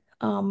hard.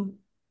 I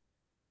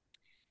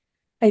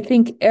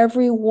think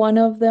every one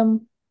of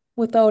them,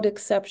 without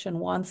exception,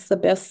 wants the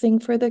best thing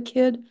for the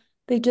kid.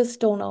 They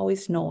just don't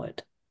always know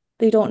it.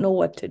 They don't know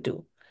what to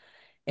do.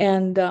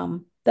 And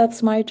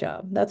that's my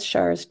job. That's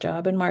Char's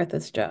job and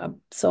Martha's job.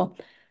 So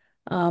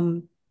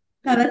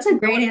No, that's a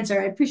great answer.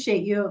 I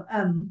appreciate you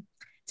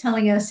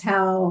telling us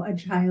how a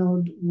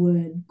child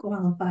would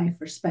qualify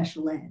for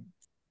special ed.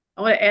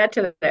 I want to add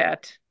to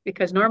that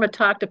because Norma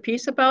talked a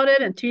piece about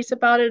it and piece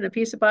about it and a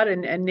piece about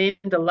it and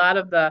named a lot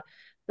of the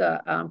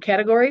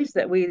categories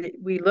that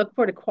we look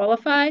for to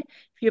qualify.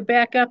 If you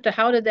back up to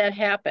how did that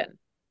happen?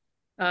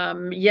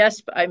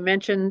 Yes, I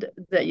mentioned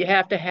that you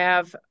have to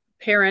have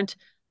parent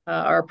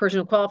or a person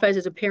who qualifies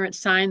as a parent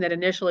sign that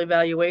initial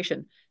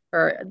evaluation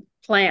or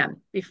plan.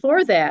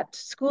 Before that,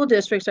 school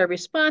districts are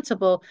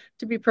responsible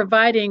to be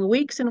providing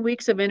weeks and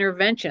weeks of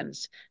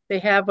interventions. They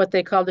have what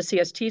they call the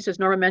CSTs, as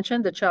Norma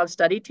mentioned, the child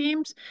study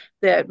teams,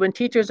 that when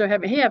teachers are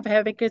having, hey, I'm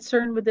having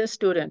concern with this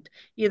student,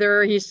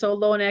 either he's so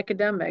low in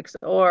academics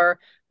or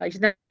he's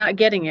not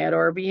getting it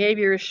or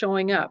behavior is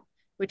showing up,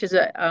 which is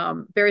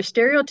a very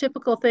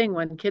stereotypical thing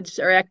when kids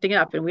are acting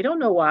up. And we don't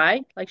know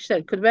why. Like you said,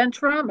 it could have been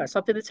trauma,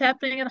 something that's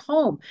happening at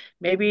home.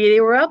 Maybe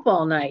they were up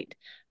all night.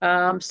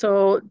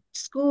 So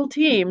school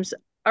teams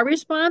are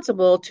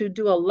responsible to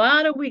do a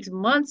lot of weeks,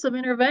 months of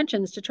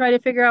interventions to try to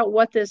figure out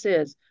what this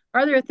is.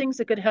 Are there things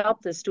that could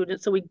help this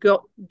student so we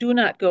do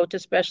not go to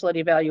special ed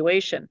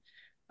evaluation?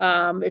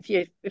 If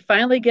you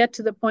finally get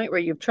to the point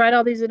where you've tried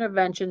all these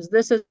interventions,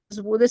 this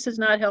is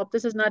not help,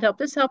 this is not help,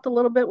 this helped a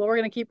little bit, well, we're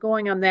going to keep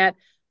going on that.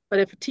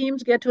 But if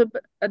teams get to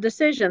a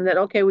decision that,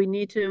 okay, we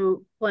need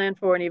to plan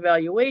for an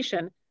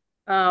evaluation,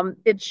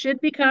 it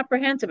should be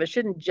comprehensive. It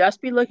shouldn't just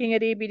be looking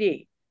at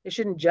EBD. It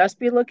shouldn't just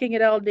be looking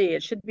at LD.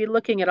 It should be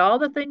looking at all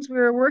the things we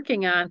were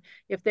working on.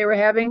 If they were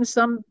having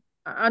some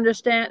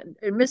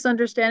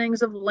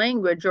misunderstandings of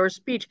language or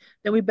speech,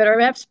 then we better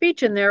have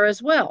speech in there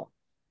as well.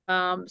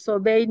 So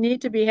they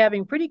need to be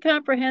having pretty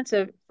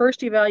comprehensive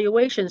first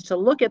evaluations to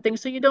look at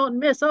things so you don't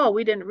miss, oh,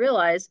 we didn't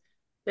realize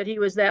that he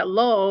was that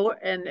low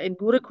and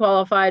would have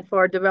qualified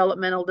for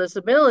developmental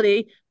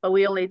disability, but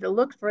we only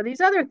looked for these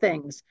other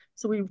things.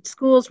 So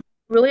schools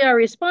really are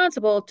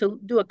responsible to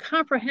do a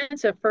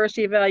comprehensive first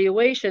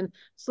evaluation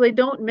so they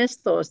don't miss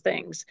those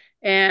things.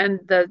 And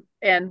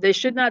they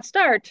should not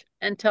start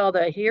until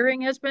the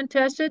hearing has been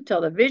tested,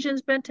 till the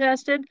vision's been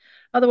tested.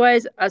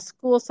 Otherwise, a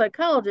school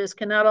psychologist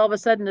cannot all of a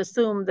sudden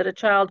assume that a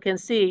child can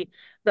see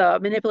the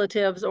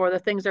manipulatives or the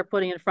things they're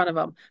putting in front of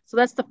them. So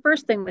that's the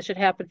first thing that should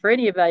happen for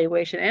any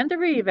evaluation and the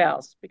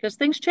re-evals, because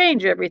things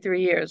change every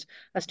 3 years.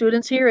 A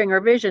student's hearing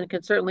or vision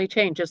can certainly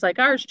change, just like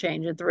ours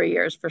change in 3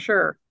 years for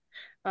sure.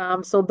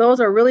 So those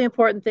are really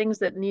important things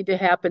that need to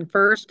happen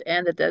first,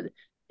 and that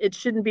it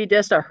shouldn't be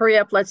just a hurry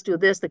up, let's do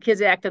this. The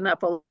kid's acting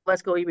up, well,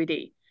 let's go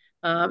EBD.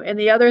 And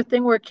the other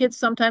thing where kids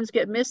sometimes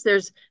get missed,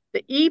 there's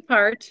the E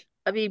part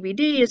of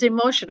EBD is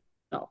emotional.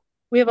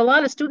 We have a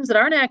lot of students that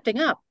aren't acting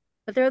up,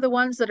 but they're the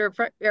ones that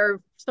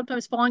are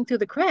sometimes falling through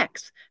the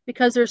cracks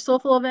because they're so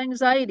full of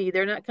anxiety.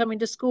 They're not coming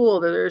to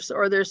school,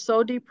 or they're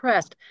so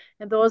depressed.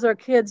 And those are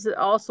kids that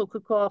also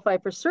could qualify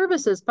for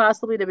services,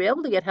 possibly to be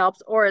able to get help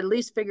or at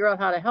least figure out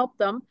how to help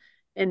them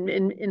in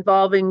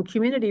involving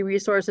community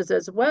resources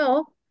as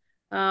well.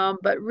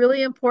 But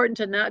really important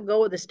to not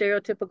go with the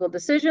stereotypical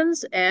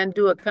decisions and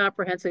do a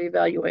comprehensive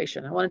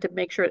evaluation. I wanted to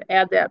make sure to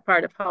add that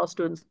part of how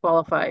students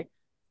qualify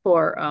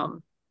for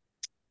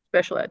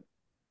special ed.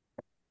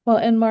 Well,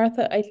 and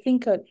Martha, I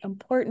think an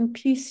important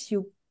piece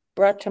you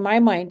brought to my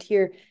mind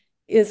here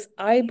is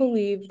I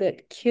believe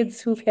that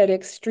kids who've had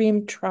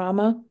extreme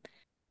trauma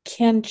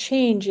can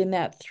change in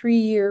that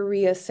 3-year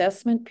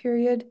reassessment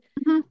period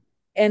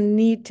and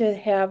need to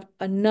have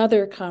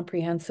another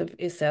comprehensive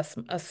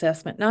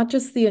assessment, not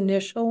just the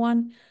initial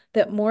one,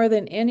 that more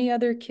than any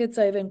other kids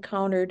I've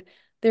encountered,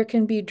 there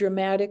can be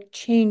dramatic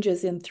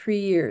changes in 3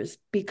 years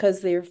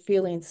because they're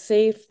feeling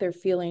safe, they're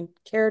feeling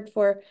cared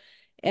for.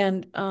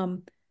 And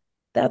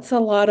that's a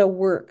lot of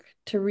work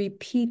to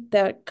repeat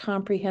that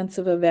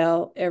comprehensive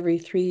eval every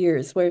 3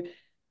 years, where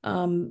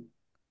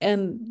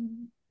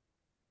and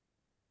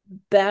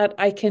that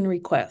I can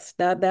request.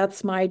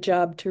 That's my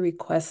job to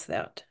request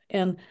that.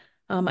 And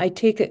I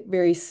take it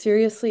very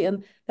seriously.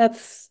 And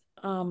that's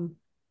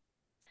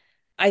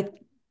I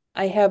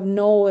I have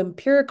no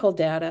empirical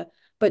data,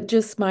 but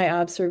just my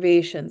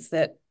observations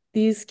that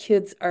these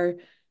kids are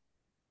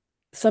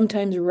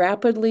sometimes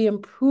rapidly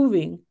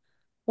improving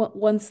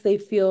once they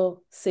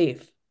feel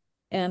safe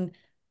and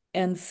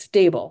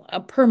stable.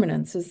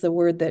 Permanence is the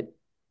word that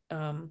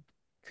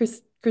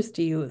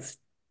Christy used.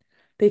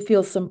 They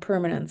feel some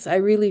permanence. I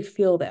really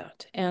feel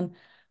that. And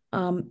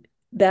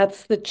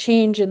that's the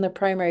change in the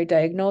primary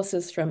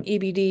diagnosis from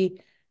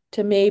EBD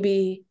to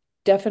maybe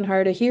deaf and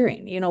hard of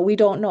hearing. We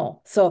don't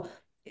know. So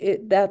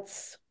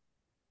that's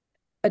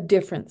a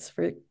difference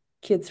for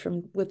kids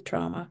with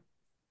trauma.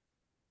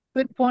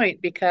 Good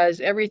point,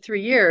 because every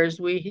 3 years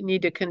we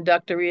need to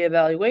conduct a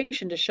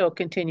reevaluation to show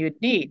continued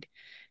need.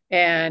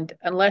 And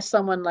unless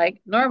someone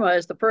like Norma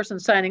is the person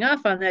signing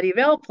off on that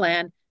eval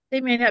plan, they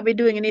may not be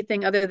doing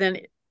anything other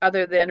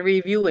than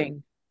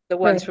reviewing the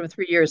ones Right. from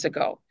 3 years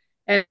ago.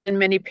 And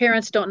many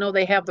parents don't know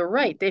they have the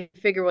right. They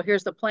figure, well,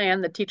 here's the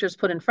plan the teachers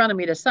put in front of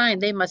me to sign.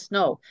 They must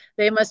know.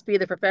 They must be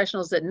the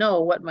professionals that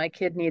know what my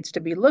kid needs to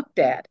be looked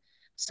at.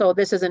 So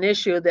this is an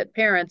issue that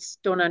parents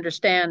don't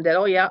understand that,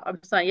 oh yeah,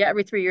 I'm saying, yeah,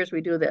 every 3 years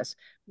we do this.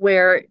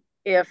 Where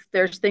if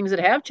there's things that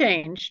have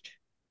changed,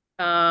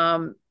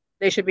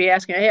 they should be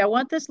asking, hey, I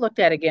want this looked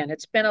at again.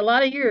 It's been a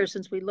lot of years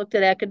since we looked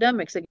at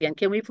academics again.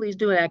 Can we please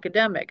do an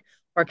academic?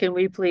 Or can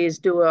we please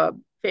do a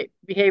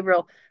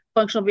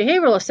functional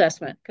behavioral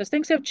assessment? Because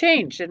things have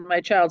changed in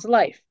my child's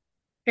life.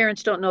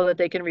 Parents don't know that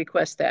they can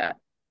request that.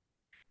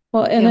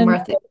 Well, and Yeah, then,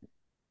 Martha,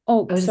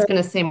 oh, I was just sorry.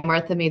 going to say,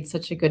 Martha made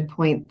such a good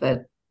point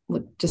that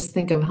look, just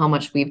think of how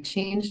much we've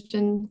changed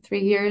in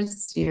 3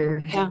 years. Your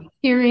Yeah.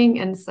 hearing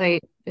and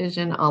sight,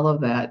 vision, all of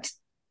that.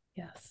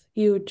 Yes,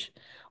 huge.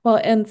 Well,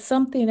 and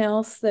something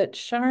else that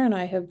Shar and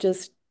I have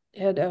just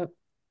had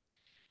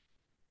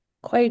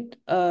quite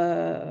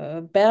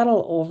a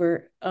battle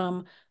over.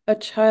 A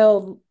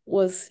child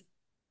was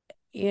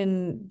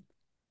in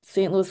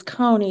St. Louis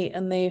County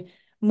and they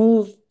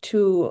moved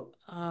to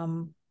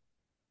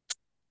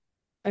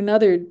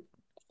another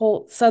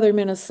whole southern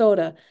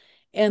Minnesota,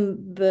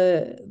 and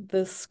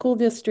the school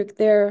district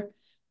there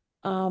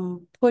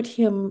put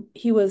him.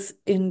 He was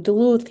in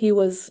Duluth. He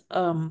was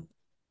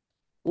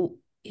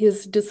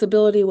his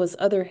disability was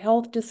other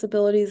health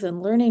disabilities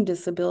and learning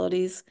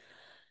disabilities.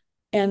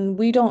 And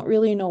we don't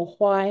really know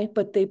why,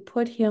 but they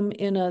put him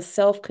in a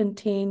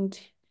self-contained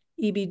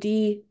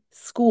EBD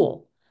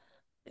school.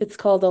 It's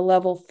called a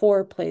level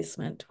 4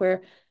 placement,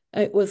 where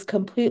it was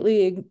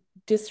completely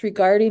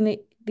disregarding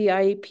the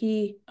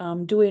IEP,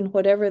 doing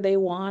whatever they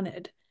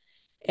wanted.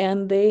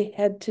 And they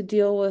had to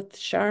deal with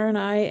Shar and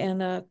I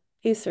and a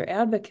PACER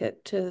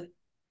advocate to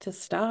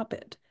stop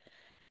it.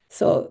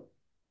 So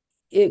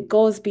it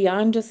goes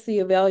beyond just the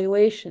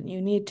evaluation.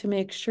 You need to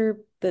make sure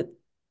that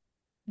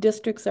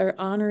districts are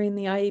honoring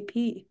the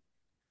IEP,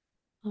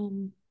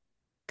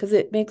 because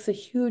it makes a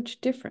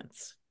huge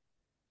difference.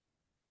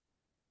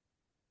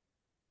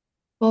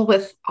 Well,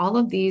 with all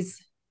of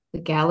these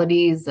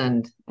legalities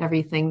and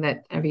every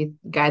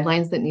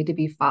guidelines that need to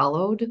be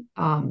followed,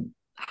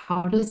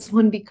 how does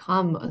one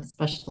become a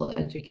special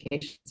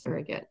education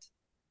surrogate?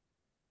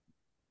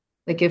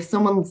 Like if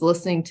someone's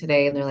listening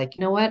today and they're like,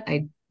 you know what,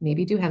 I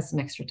maybe do have some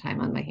extra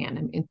time on my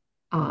hand.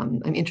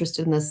 I'm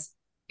interested in this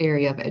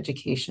area of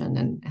education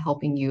and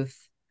helping youth.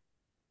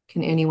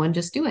 Can anyone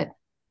just do it?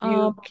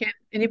 You can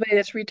Anybody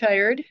that's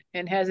retired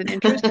and has an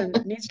interest and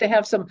needs to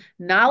have some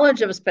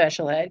knowledge of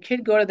special ed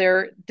could go to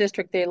their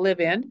district they live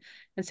in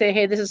and say,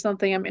 hey, this is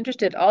something I'm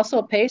interested.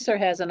 Also, Pacer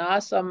has an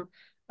awesome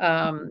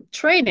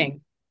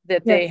training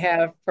that they Yes.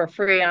 have for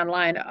free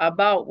online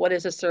about what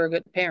is a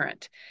surrogate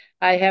parent.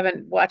 I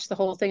haven't watched the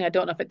whole thing. I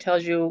don't know if it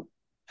tells you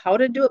how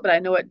to do it, but I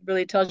know it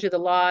really tells you the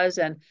laws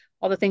and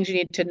all the things you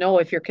need to know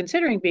if you're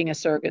considering being a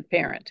surrogate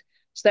parent.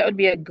 So that would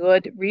be a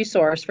good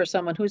resource for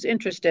someone who's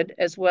interested,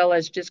 as well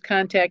as just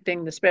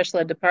contacting the special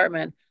ed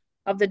department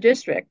of the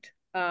district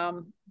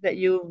that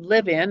you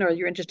live in or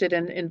you're interested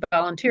in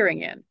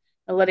volunteering in,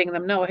 and letting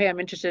them know, hey,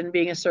 I'm interested in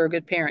being a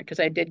surrogate parent, because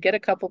I did get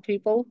a couple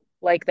people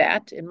like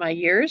that in my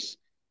years.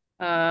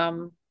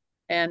 And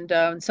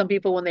some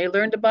people, when they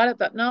learned about it,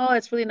 thought, no,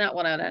 it's really not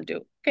what I want to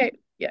do. Okay,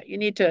 yeah, you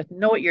need to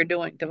know what you're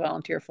doing to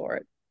volunteer for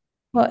it.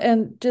 Well,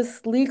 and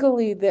just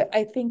legally,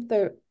 I think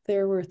there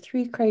were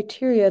 3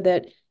 criteria: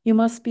 that you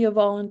must be a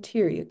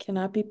volunteer, you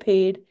cannot be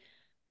paid,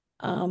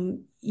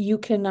 you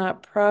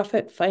cannot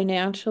profit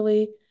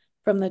financially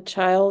from the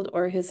child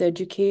or his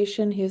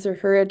education, his or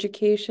her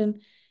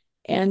education,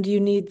 and you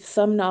need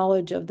some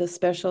knowledge of the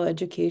special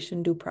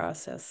education due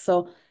process.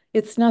 So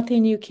it's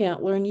nothing you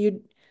can't learn.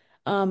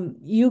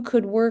 You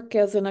could work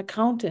as an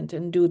accountant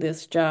and do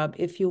this job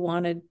if you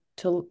wanted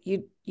to.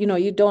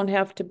 you don't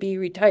have to be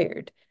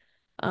retired.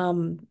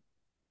 And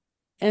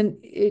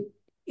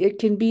it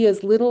can be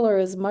as little or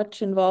as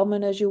much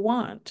involvement as you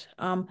want.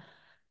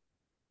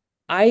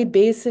 I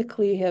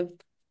basically have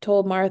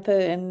told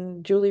Martha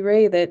and Julie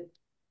Ray that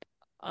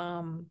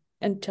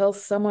until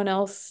someone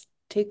else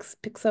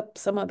picks up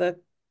some of the,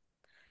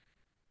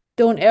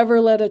 don't ever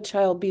let a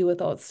child be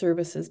without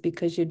services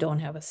because you don't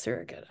have a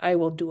surrogate. I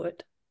will do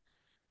it.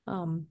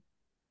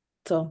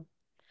 So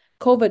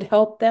COVID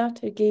helped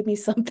that. It gave me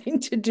something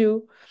to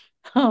do.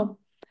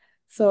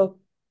 So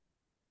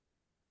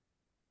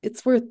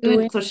it's worth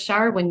doing. Good. So,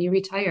 Shar, when you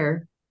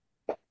retire,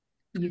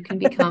 you can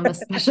become a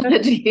special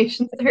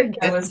education I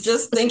surrogate. was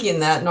just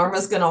thinking that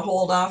Norma's going to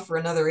hold off for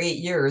another 8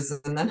 years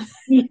and then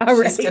Yeah, she's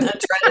right. going to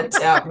try to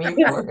tap me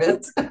for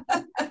it.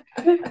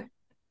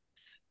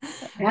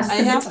 I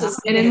have to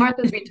And in say,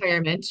 Martha's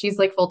retirement, she's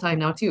like full time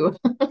now too.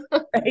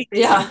 Right.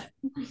 yeah,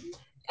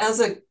 as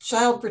a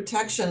child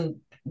protection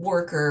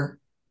worker,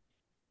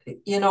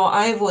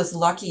 I was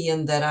lucky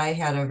in that I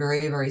had a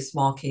very, very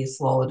small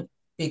caseload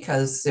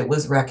because it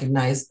was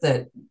recognized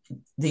that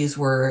these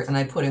were, and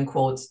I put in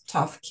quotes,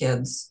 tough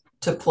kids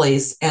to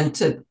place and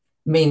to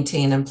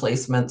maintain in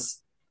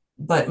placements.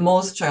 But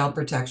most child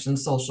protection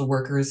social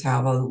workers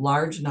have a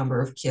large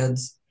number of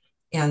kids,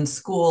 and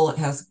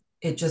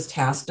it just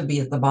has to be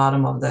at the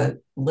bottom of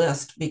the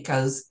list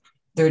because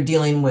they're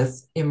dealing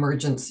with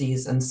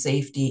emergencies and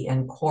safety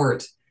and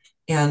court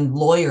and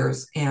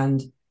lawyers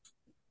and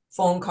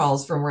phone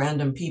calls from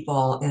random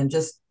people and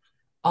just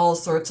all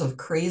sorts of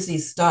crazy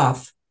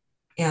stuff.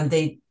 And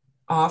they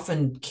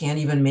often can't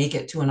even make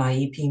it to an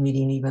IEP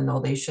meeting, even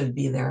though they should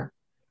be there.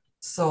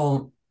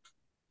 So,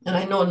 and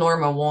I know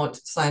Norma won't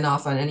sign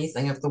off on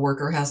anything if the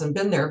worker hasn't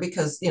been there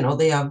because,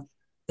 they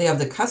have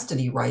the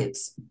custody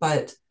rights.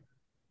 But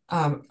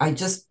I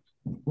just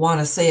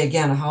want to say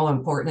again how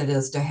important it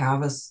is to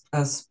have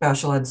a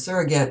special ed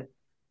surrogate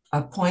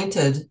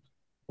appointed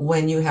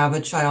when you have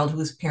a child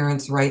whose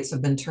parents' rights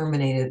have been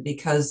terminated,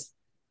 because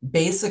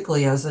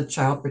basically, as a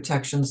child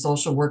protection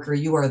social worker,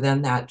 you are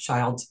then that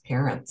child's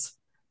parents.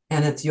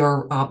 And it's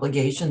your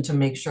obligation to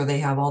make sure they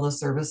have all the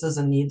services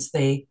and needs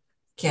they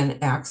can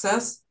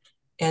access.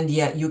 And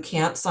yet you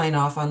can't sign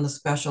off on the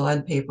special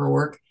ed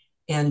paperwork.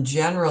 And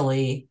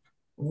generally,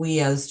 we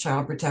as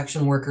child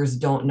protection workers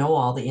don't know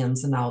all the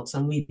ins and outs,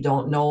 and we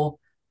don't know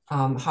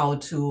how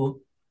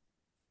to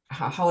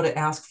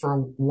ask for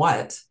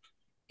what.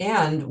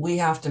 And we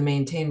have to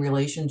maintain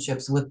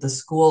relationships with the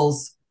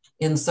schools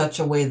in such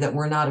a way that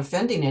we're not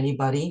offending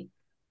anybody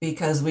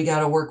because we got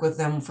to work with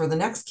them for the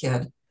next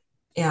kid.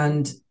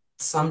 And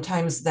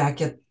sometimes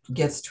that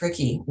gets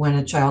tricky when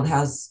a child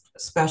has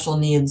special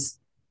needs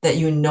that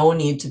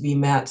need to be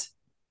met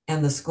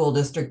and the school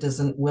district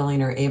isn't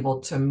willing or able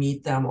to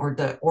meet them,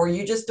 or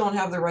you just don't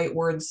have the right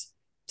words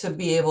to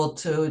be able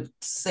to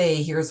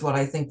say, here's what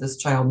I think this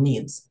child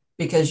needs,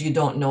 because you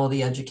don't know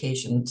the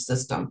education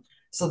system.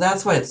 So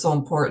that's why it's so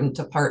important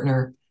to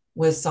partner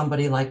with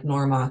somebody like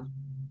Norma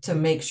to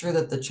make sure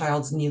that the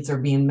child's needs are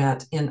being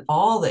met in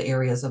all the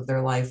areas of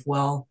their life.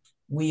 Well,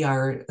 we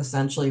are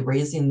essentially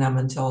raising them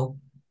until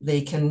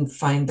they can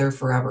find their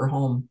forever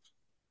home.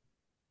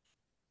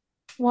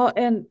 Well,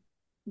 and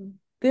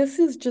this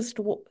is just,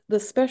 the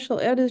special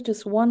ed is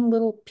just one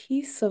little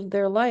piece of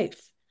their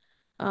life.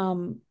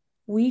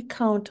 We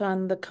count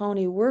on the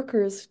county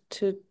workers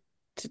to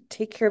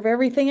take care of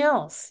everything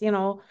else,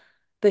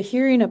 the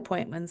hearing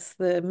appointments,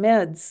 the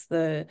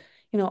meds,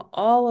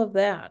 all of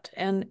that.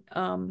 And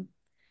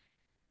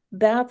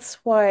that's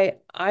why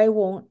I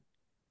won't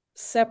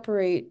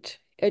separate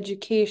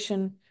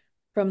education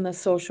from the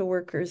social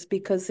workers,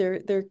 because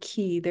they're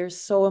key. They're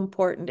so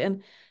important.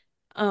 And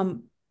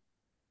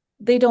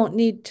they don't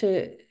need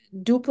to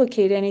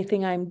duplicate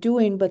anything I'm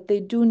doing, but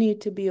they do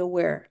need to be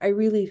aware. I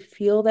really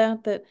feel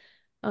that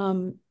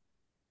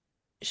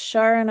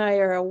Shar and I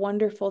are a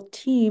wonderful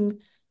team.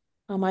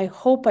 I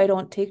hope I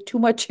don't take too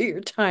much of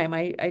your time.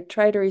 I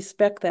try to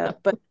respect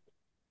that, but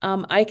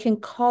I can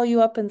call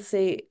you up and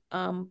say,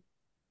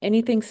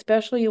 anything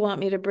special you want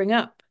me to bring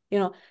up?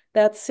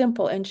 That's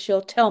simple. And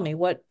she'll tell me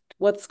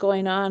what's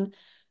going on.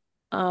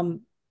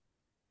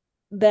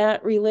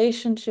 That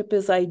relationship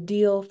is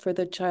ideal for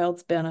the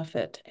child's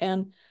benefit.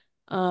 And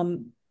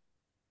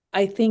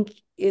I think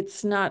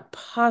it's not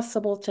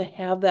possible to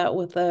have that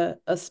with a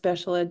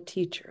special ed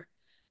teacher.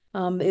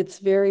 It's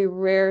very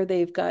rare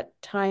they've got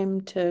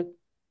time to,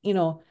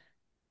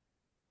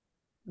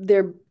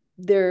 they're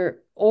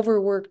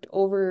overworked,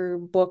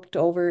 overbooked,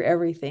 over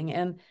everything.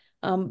 And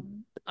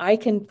I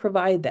can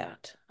provide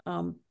that.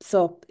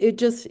 So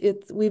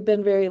we've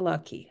been very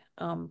lucky.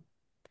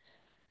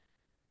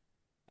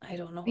 I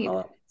don't know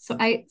how. So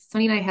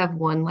Sunny and I have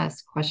one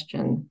last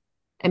question,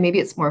 and maybe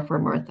it's more for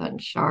Martha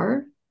and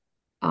Shar.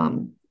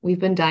 We've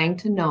been dying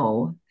to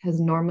know, has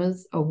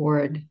Norma's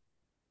award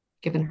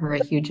given her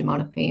a huge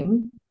amount of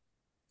fame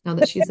now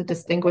that she's a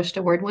distinguished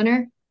award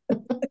winner?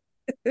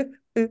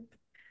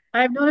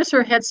 I've noticed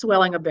her head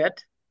swelling a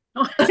bit.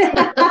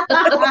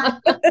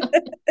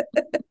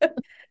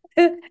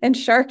 And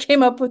Shar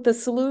came up with the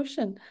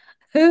solution.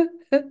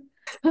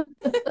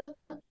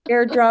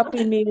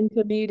 airdropping me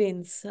into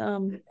meetings.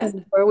 And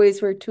the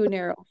doorways were too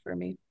narrow for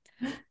me.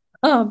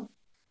 Um,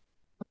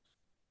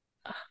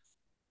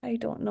 I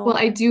don't Well,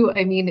 know.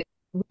 I mean,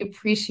 we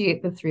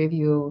appreciate the three of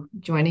you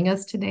joining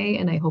us today,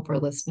 and I hope our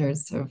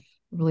listeners have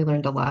really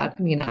learned a lot.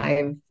 I mean,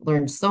 I've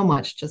learned so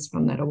much just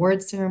from that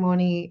award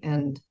ceremony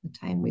and the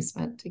time we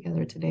spent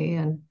together today.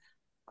 And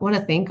I want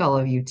to thank all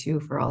of you too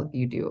for all of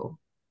you do.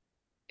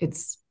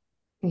 It's,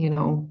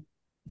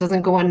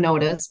 doesn't go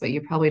unnoticed, but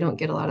you probably don't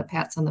get a lot of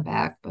pats on the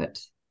back. But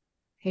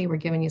hey, we're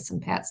giving you some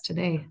pats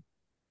today.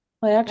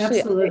 Well, actually, I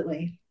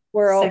Absolutely.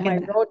 wore out my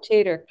Second that.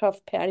 rotator cuff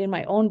patting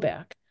my own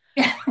back.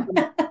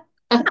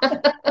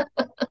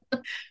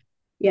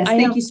 Yes, I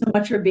thank have, you so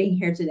much for being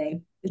here today.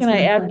 It's can I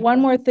been a add pleasure.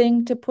 one more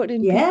thing to put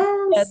in people's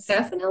Yes. heads?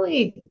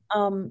 Definitely.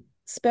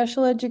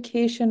 Special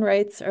education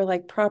rights are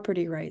like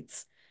property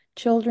rights.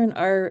 Children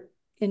are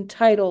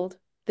entitled,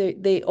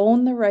 they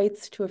own the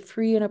rights to a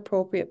free and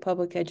appropriate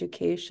public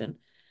education.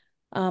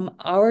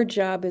 Our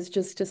job is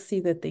just to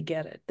see that they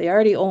get it. They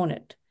already own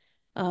it.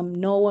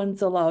 No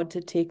one's allowed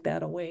to take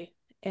that away.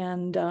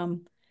 And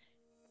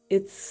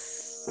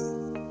it's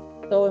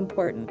so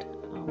important.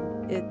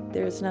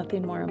 There's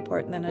nothing more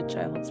important than a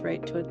child's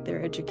right to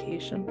their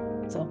education.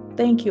 So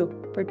thank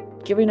you for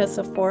giving us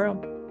a forum.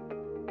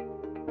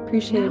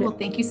 Appreciate Well, it.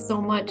 thank you so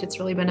much. It's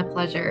really been a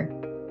pleasure.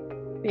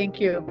 Thank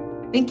you.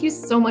 Thank you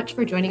so much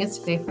for joining us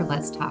today for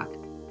Let's Talk.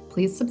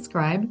 Please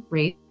subscribe,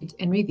 rate,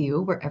 and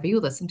review wherever you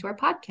listen to our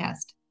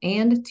podcast.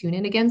 And tune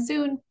in again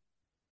soon.